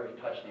if you ever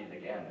touch these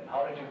again. And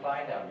how did you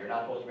find them? You're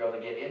not supposed to be able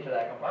to get into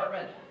that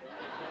compartment.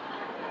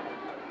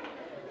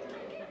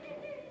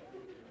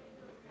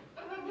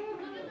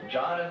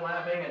 John is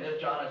laughing, and this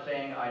John is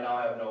saying, I now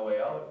have no way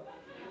out.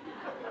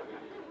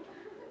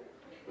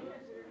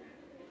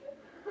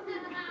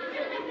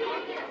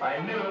 I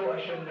knew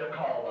I shouldn't have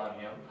called on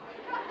him.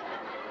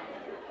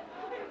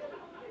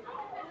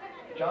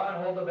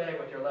 John, hold the bag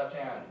with your left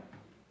hand.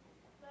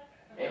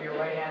 Aim your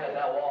right hand at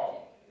that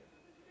wall.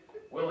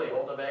 Willie,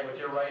 hold the bag with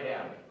your right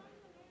hand.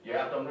 You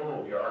have to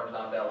move. Your arm's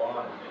not that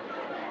long.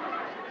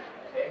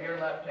 Aim your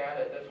left hand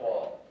at this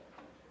wall.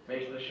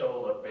 Makes the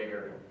show look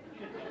bigger.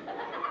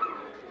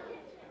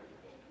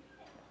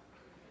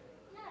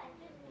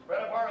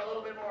 Spread apart a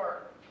little bit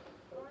more.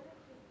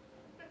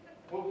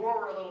 Move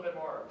forward a little bit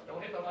more.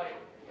 Don't hit the mic.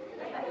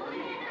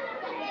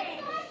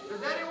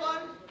 Does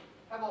anyone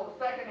have a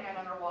second hand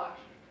on their watch?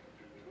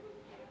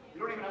 You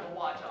don't even have a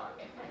watch on.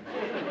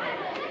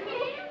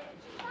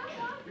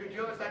 Do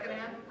you have a second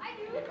hand? I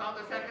do. You count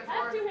the seconds I for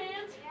have us? 2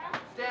 hands.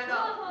 Stand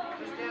up.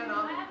 Just stand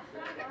up.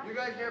 You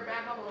guys here,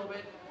 back up a little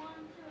bit.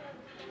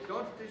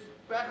 Don't just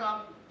back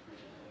up.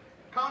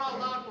 Count out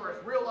loud for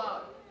us, real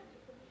loud.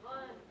 1.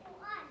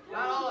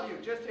 Not all of you,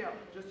 just him.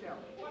 Just him.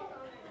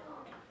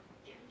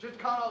 Just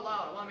count out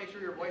loud. I want to make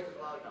sure your voice is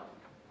loud enough.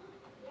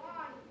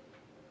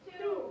 1,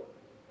 2,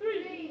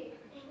 3,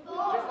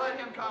 4. Just let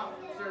him count.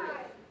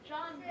 Serious.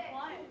 John,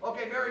 quiet.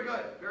 Okay, very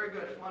good. Very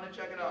good. Just want to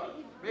check it out.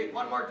 Wait,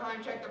 one more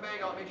time, check the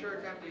bag out. Make sure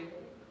it's empty.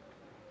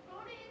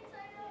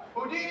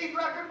 Houdini's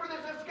record for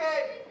this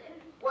escape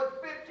was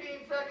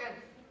 15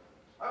 seconds.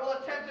 I will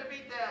attempt to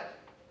beat that.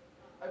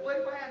 I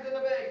place my hands in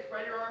the bag.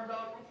 Spread your arms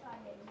out.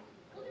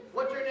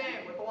 What's your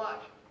name with the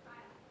watch?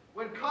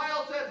 When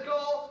Kyle says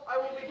go, I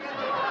will begin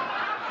the lock.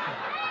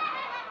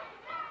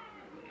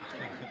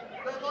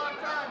 Is that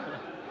lock done?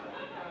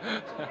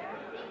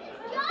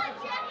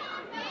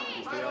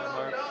 I don't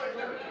know. Get out of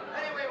here.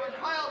 Anyway, when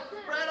Kyle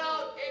spread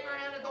out, aim your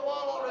hand at the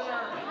wall over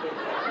there.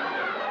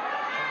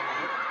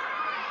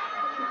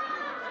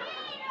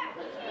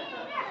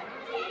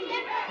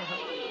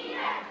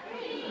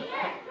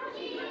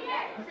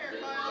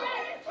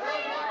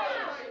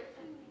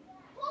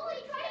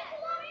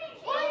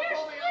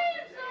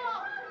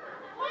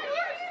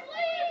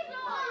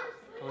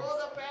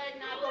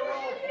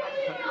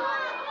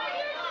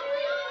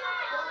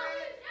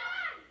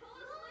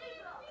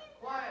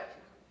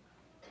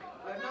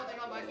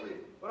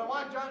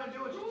 John to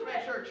do is just to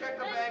make sure, check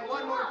the bag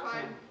one more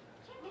time.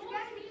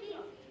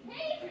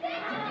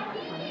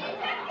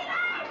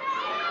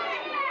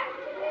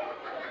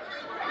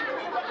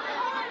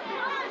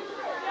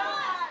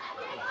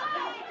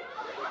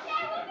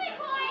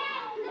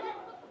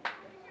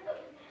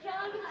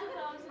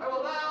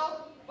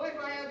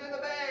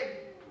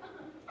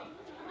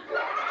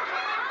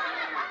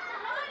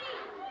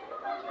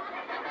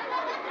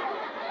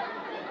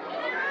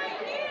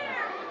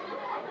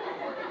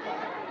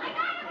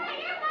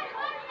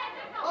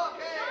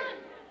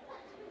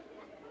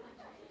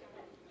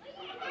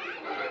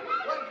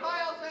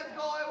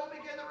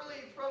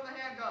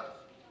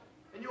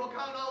 And you will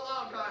count out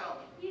loud, Kyle.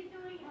 He's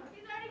doing it.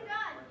 He's already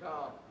done.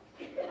 No.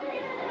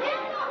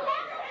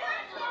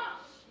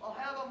 I'll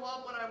have him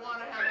up when I want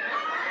to have him.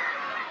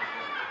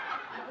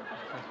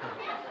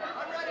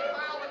 I'm ready,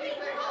 Kyle, when you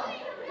say go.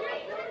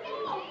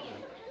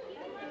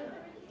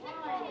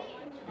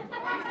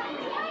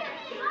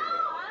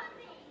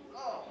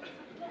 Oh.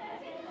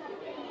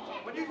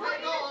 When you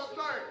say go, I'll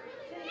start.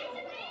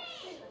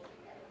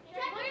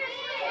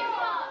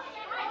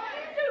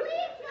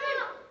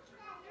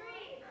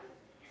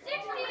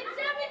 16,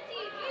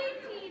 17,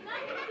 18,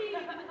 19,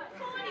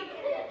 20,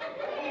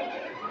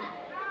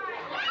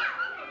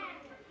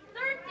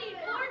 13,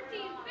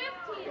 14,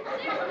 15,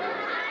 16.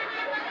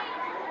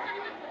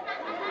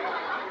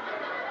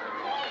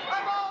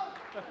 I'm on!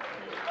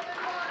 And then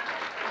one.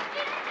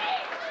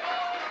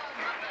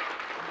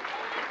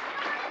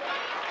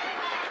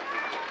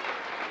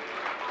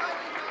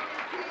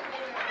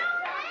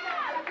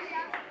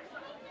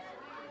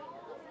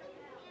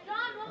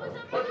 John, what was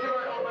up? Let's give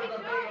our helpers a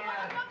big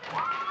hand.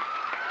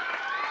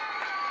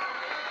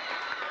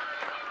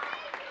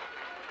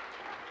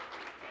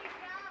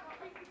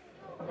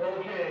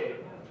 Okay.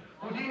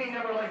 Houdini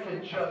never likes to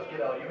just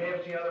get out. You may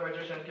have seen other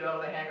magicians get out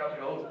of the handcuffs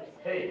and go,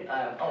 hey,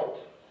 I'm out.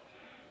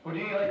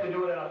 Houdini likes to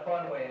do it in a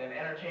fun way, in an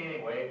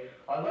entertaining way,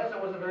 unless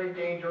it was a very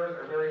dangerous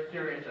or very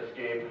serious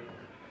escape.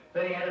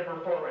 Then he had to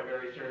perform it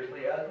very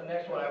seriously, as the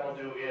next one I will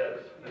do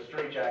is the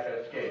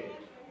straitjacket escape.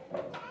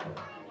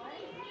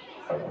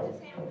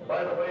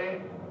 By the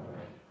way,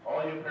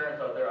 all you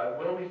parents out there, I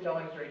will be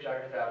selling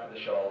straitjackets after the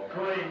show.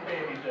 Great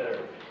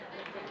babysitter.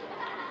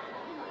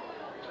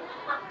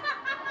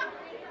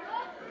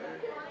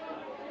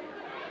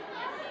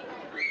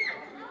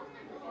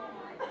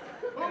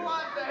 Who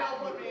wants to help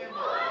put me in?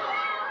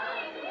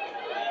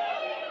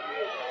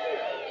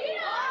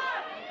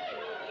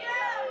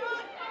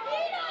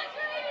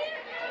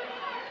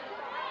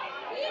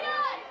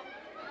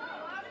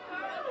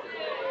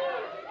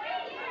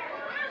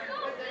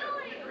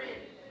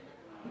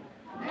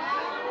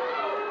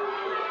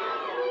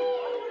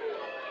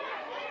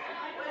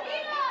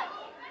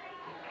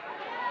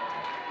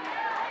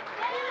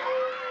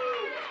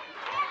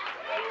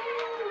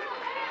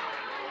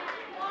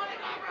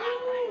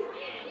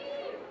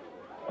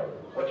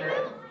 What's your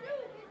name?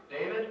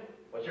 David?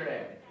 What's your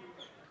name?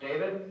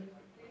 David?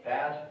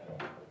 Pat?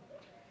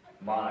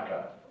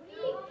 Monica.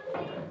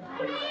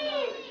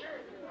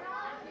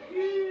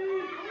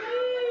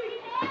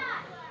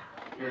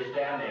 You're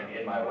standing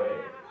in my way.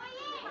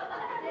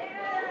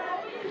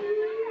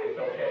 It's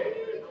okay.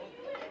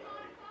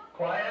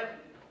 Quiet?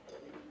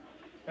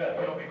 If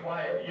you don't be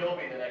quiet, you'll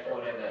be the next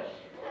one in this.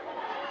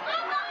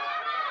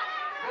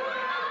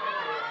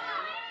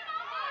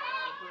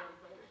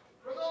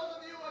 For those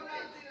of you who have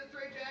not seen a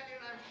straitjacket,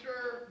 and I'm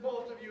sure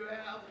most of you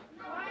have,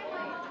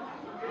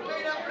 it's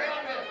made of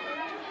canvas.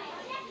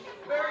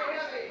 Very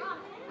heavy.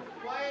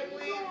 Quiet,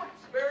 please.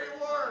 Very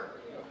warm.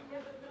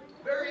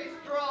 Very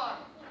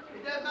strong.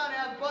 It does not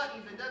have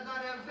buttons. It does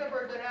not have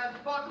zippers. It has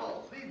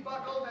buckles. These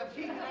buckles have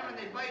teeth in them and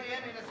they bite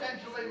in and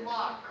essentially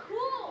lock.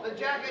 Cool. The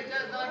jacket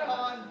does not go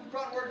on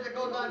frontwards, it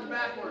goes on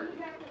backwards.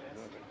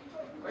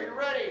 Are you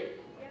ready?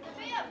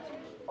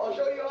 I'll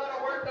show you how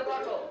to work the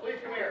buckle. Please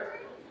come here.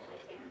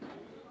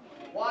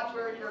 Watch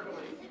very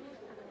carefully.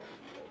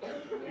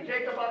 You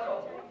take the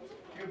buckle,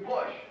 you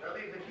push, that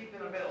leaves the teeth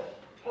in the middle.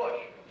 Push,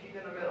 teeth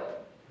in the middle.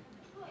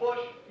 Push,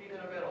 teeth in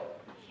the middle.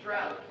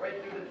 Strap right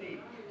through the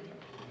teeth.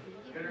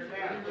 You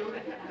understand?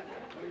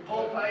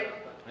 Pull tight,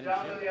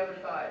 down to the other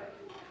side.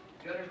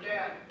 You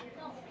understand?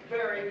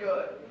 Very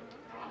good.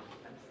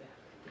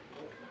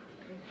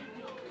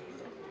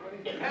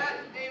 Pat,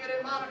 David,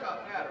 and Monica.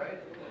 Pat,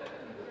 right?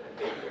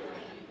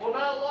 We'll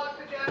now lock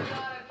the jacket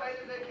on as tight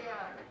as they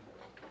can.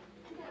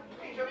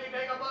 Each of you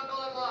take a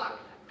buckle and lock.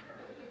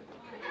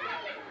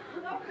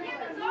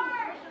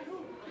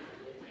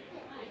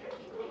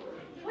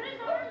 Put his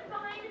arms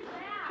behind his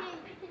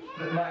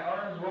back. My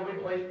arms will be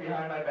placed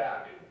behind my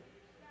back.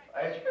 I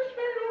just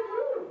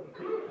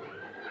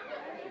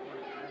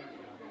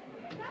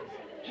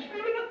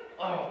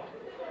oh.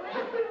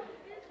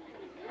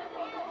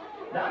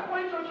 Not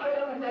quite so tight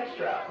on the neck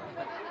strap.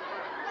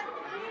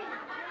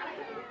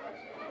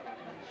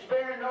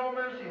 Spare no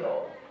mercy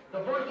though.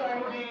 The first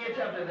time Houdini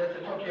attempted this,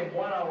 it took him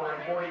 1 hour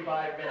and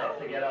 45 minutes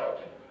to get out.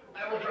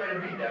 I will try to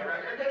beat that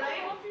record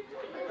tonight.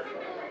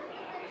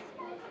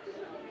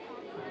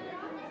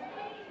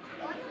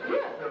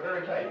 Yes, they're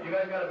very tight. You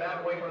guys got to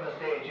back away from the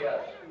stage,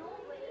 yes.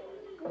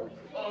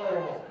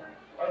 Oh,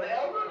 are the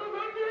elbows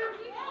back there?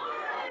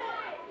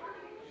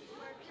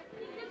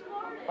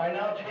 I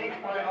now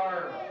take my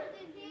arms.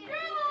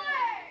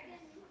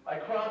 I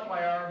cross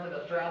my arms and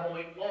the strap will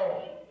be,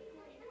 oh.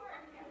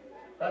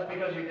 That's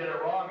because you did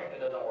it wrong if it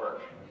doesn't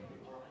work.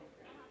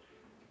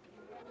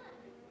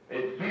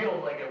 It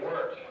feels like it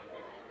worked.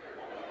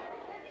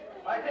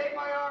 I take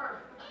my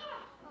arms.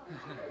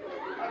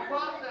 I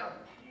cross them.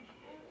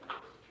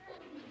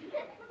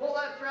 Pull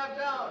that strap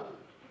down.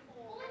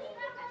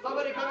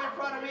 Somebody come in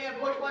front of me and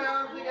push my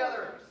arms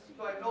together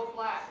so I have no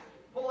slack.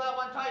 Pull that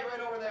one tight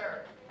right over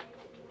there.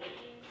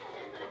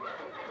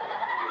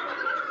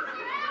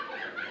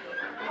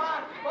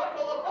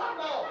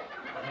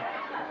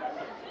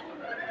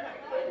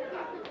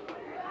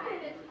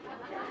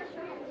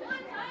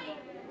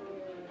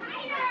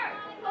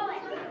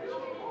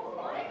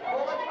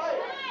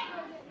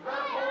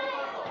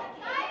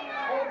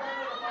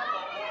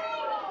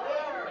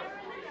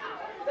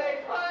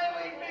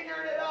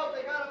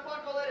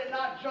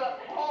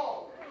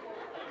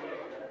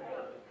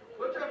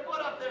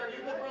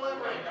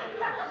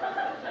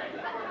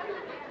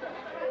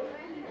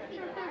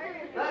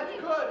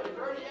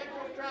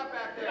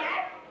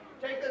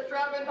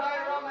 and tie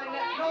it around my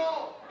neck.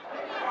 No! Tie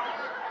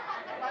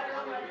it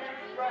around my neck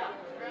strap.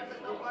 Strap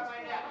it up by my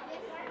neck.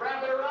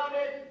 Wrap it around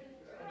it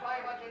and tie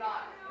a bunch of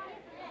knots.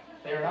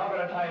 So you're now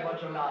going to tie a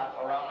bunch of knots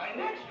around my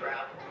neck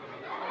strap.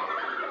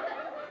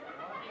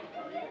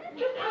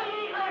 Just tie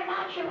any kind of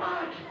knots you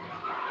want.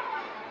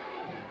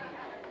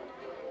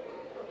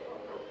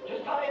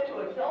 Just tie it to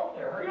itself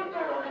there. Hurry up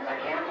there, Lucas. I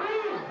can't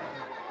breathe.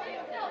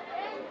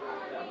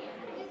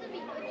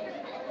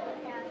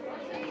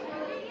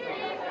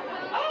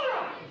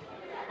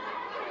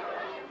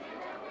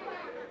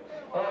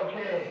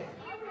 Okay.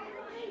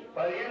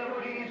 By the end of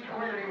Houdini's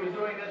career, he was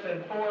doing this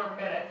in 4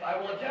 minutes. I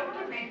will attempt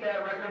to beat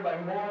that record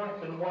by more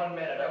than 1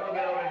 minute. I will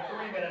get out in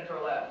 3 minutes or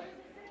less.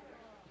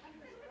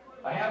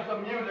 I have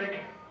some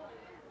music,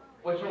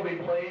 which will be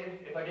played.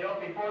 If I get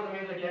out before the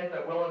music ends,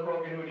 I will have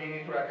broken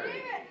Houdini's record.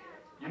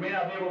 You may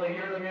not be able to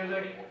hear the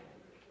music.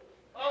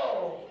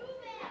 Oh!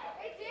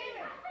 Hey,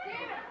 David!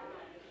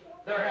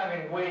 They're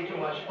having way too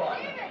much fun.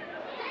 David!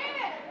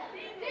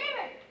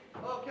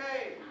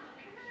 Okay.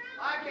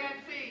 I can't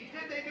see.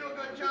 Did they do a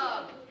good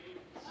job?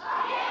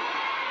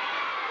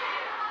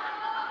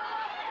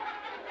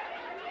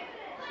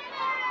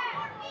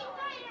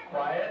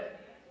 Quiet.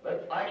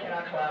 I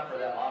cannot clap for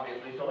them,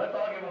 obviously, so let's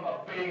all give them a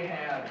big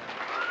hand.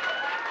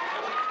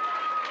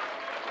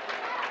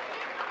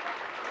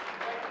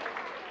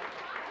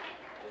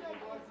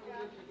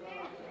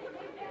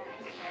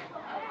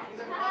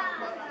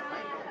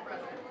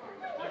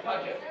 Just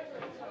touch it.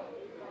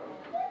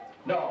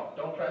 No,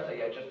 don't press it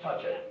yet, just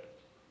touch it.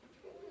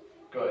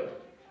 Good.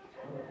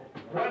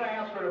 When I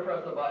ask her to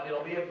press the button,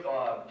 it'll be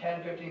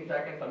 10, 15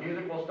 seconds, the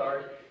music will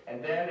start,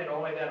 and then and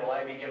only then will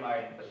I begin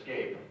my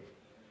escape.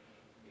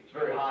 It's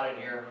very hot in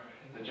here.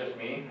 Is it just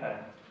me?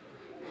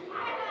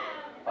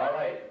 All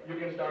right, you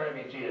can start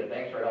and be seated.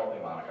 Thanks for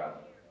helping, Monica.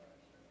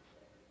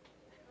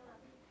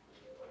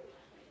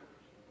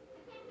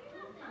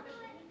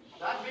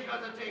 That's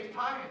because it takes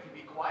time. If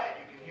you be quiet,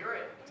 you can hear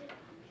it.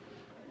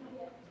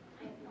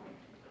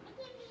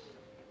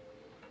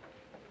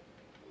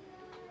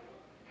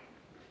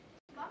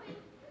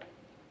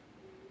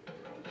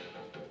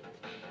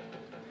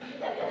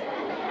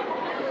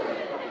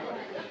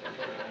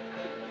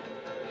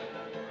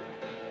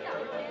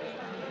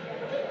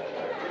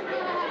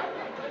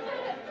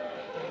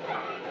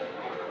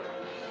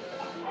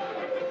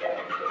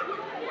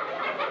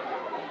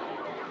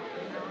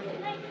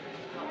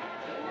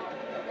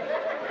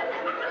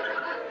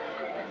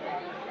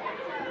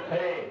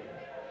 Hey,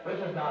 this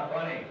is not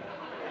funny.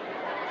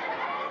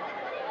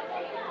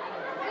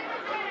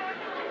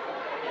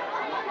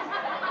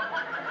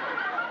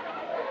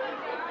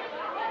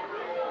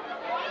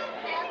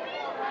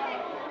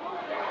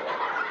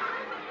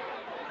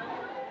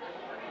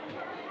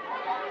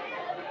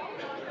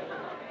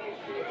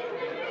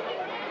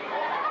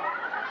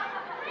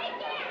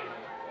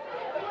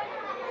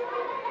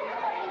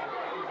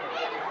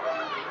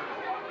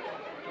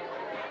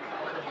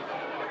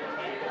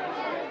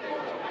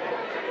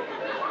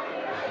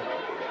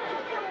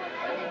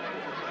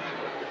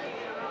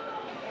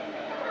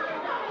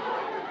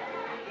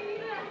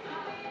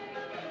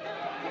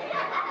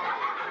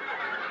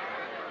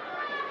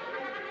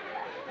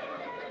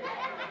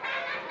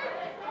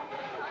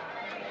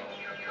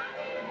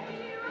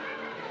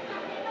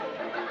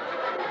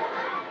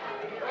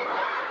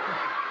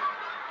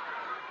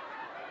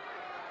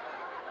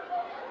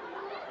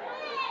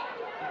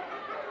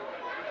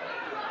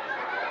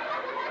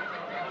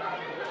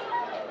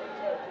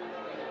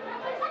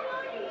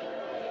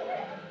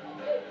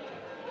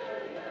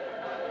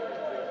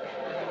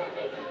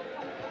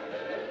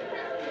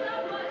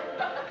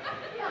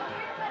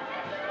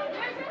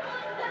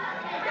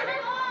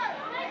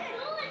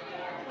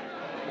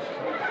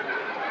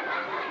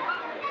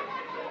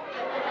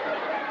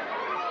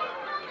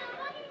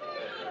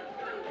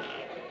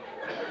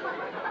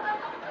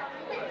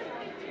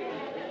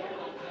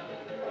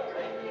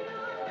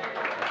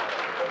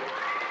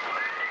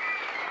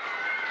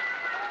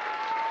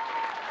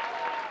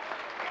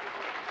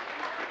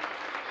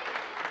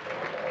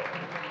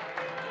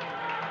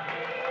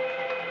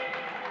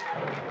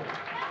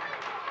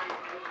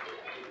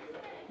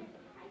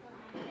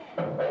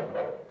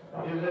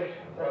 Music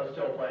was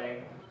still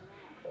playing.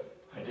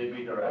 I did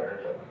beat the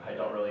record. I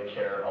don't really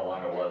care how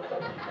long it was.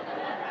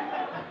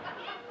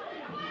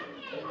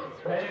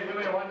 Many of you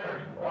may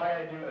wonder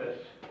why I do this.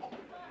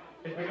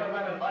 It's because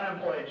I'm an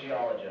unemployed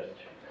geologist.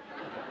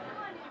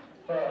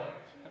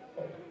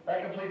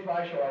 That completes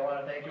my show. I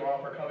want to thank you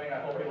all for coming.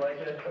 I hope you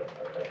liked it.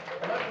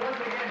 And let's once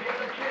again give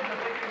the kids a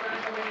big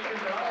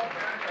congratulations and all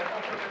parents. I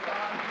hope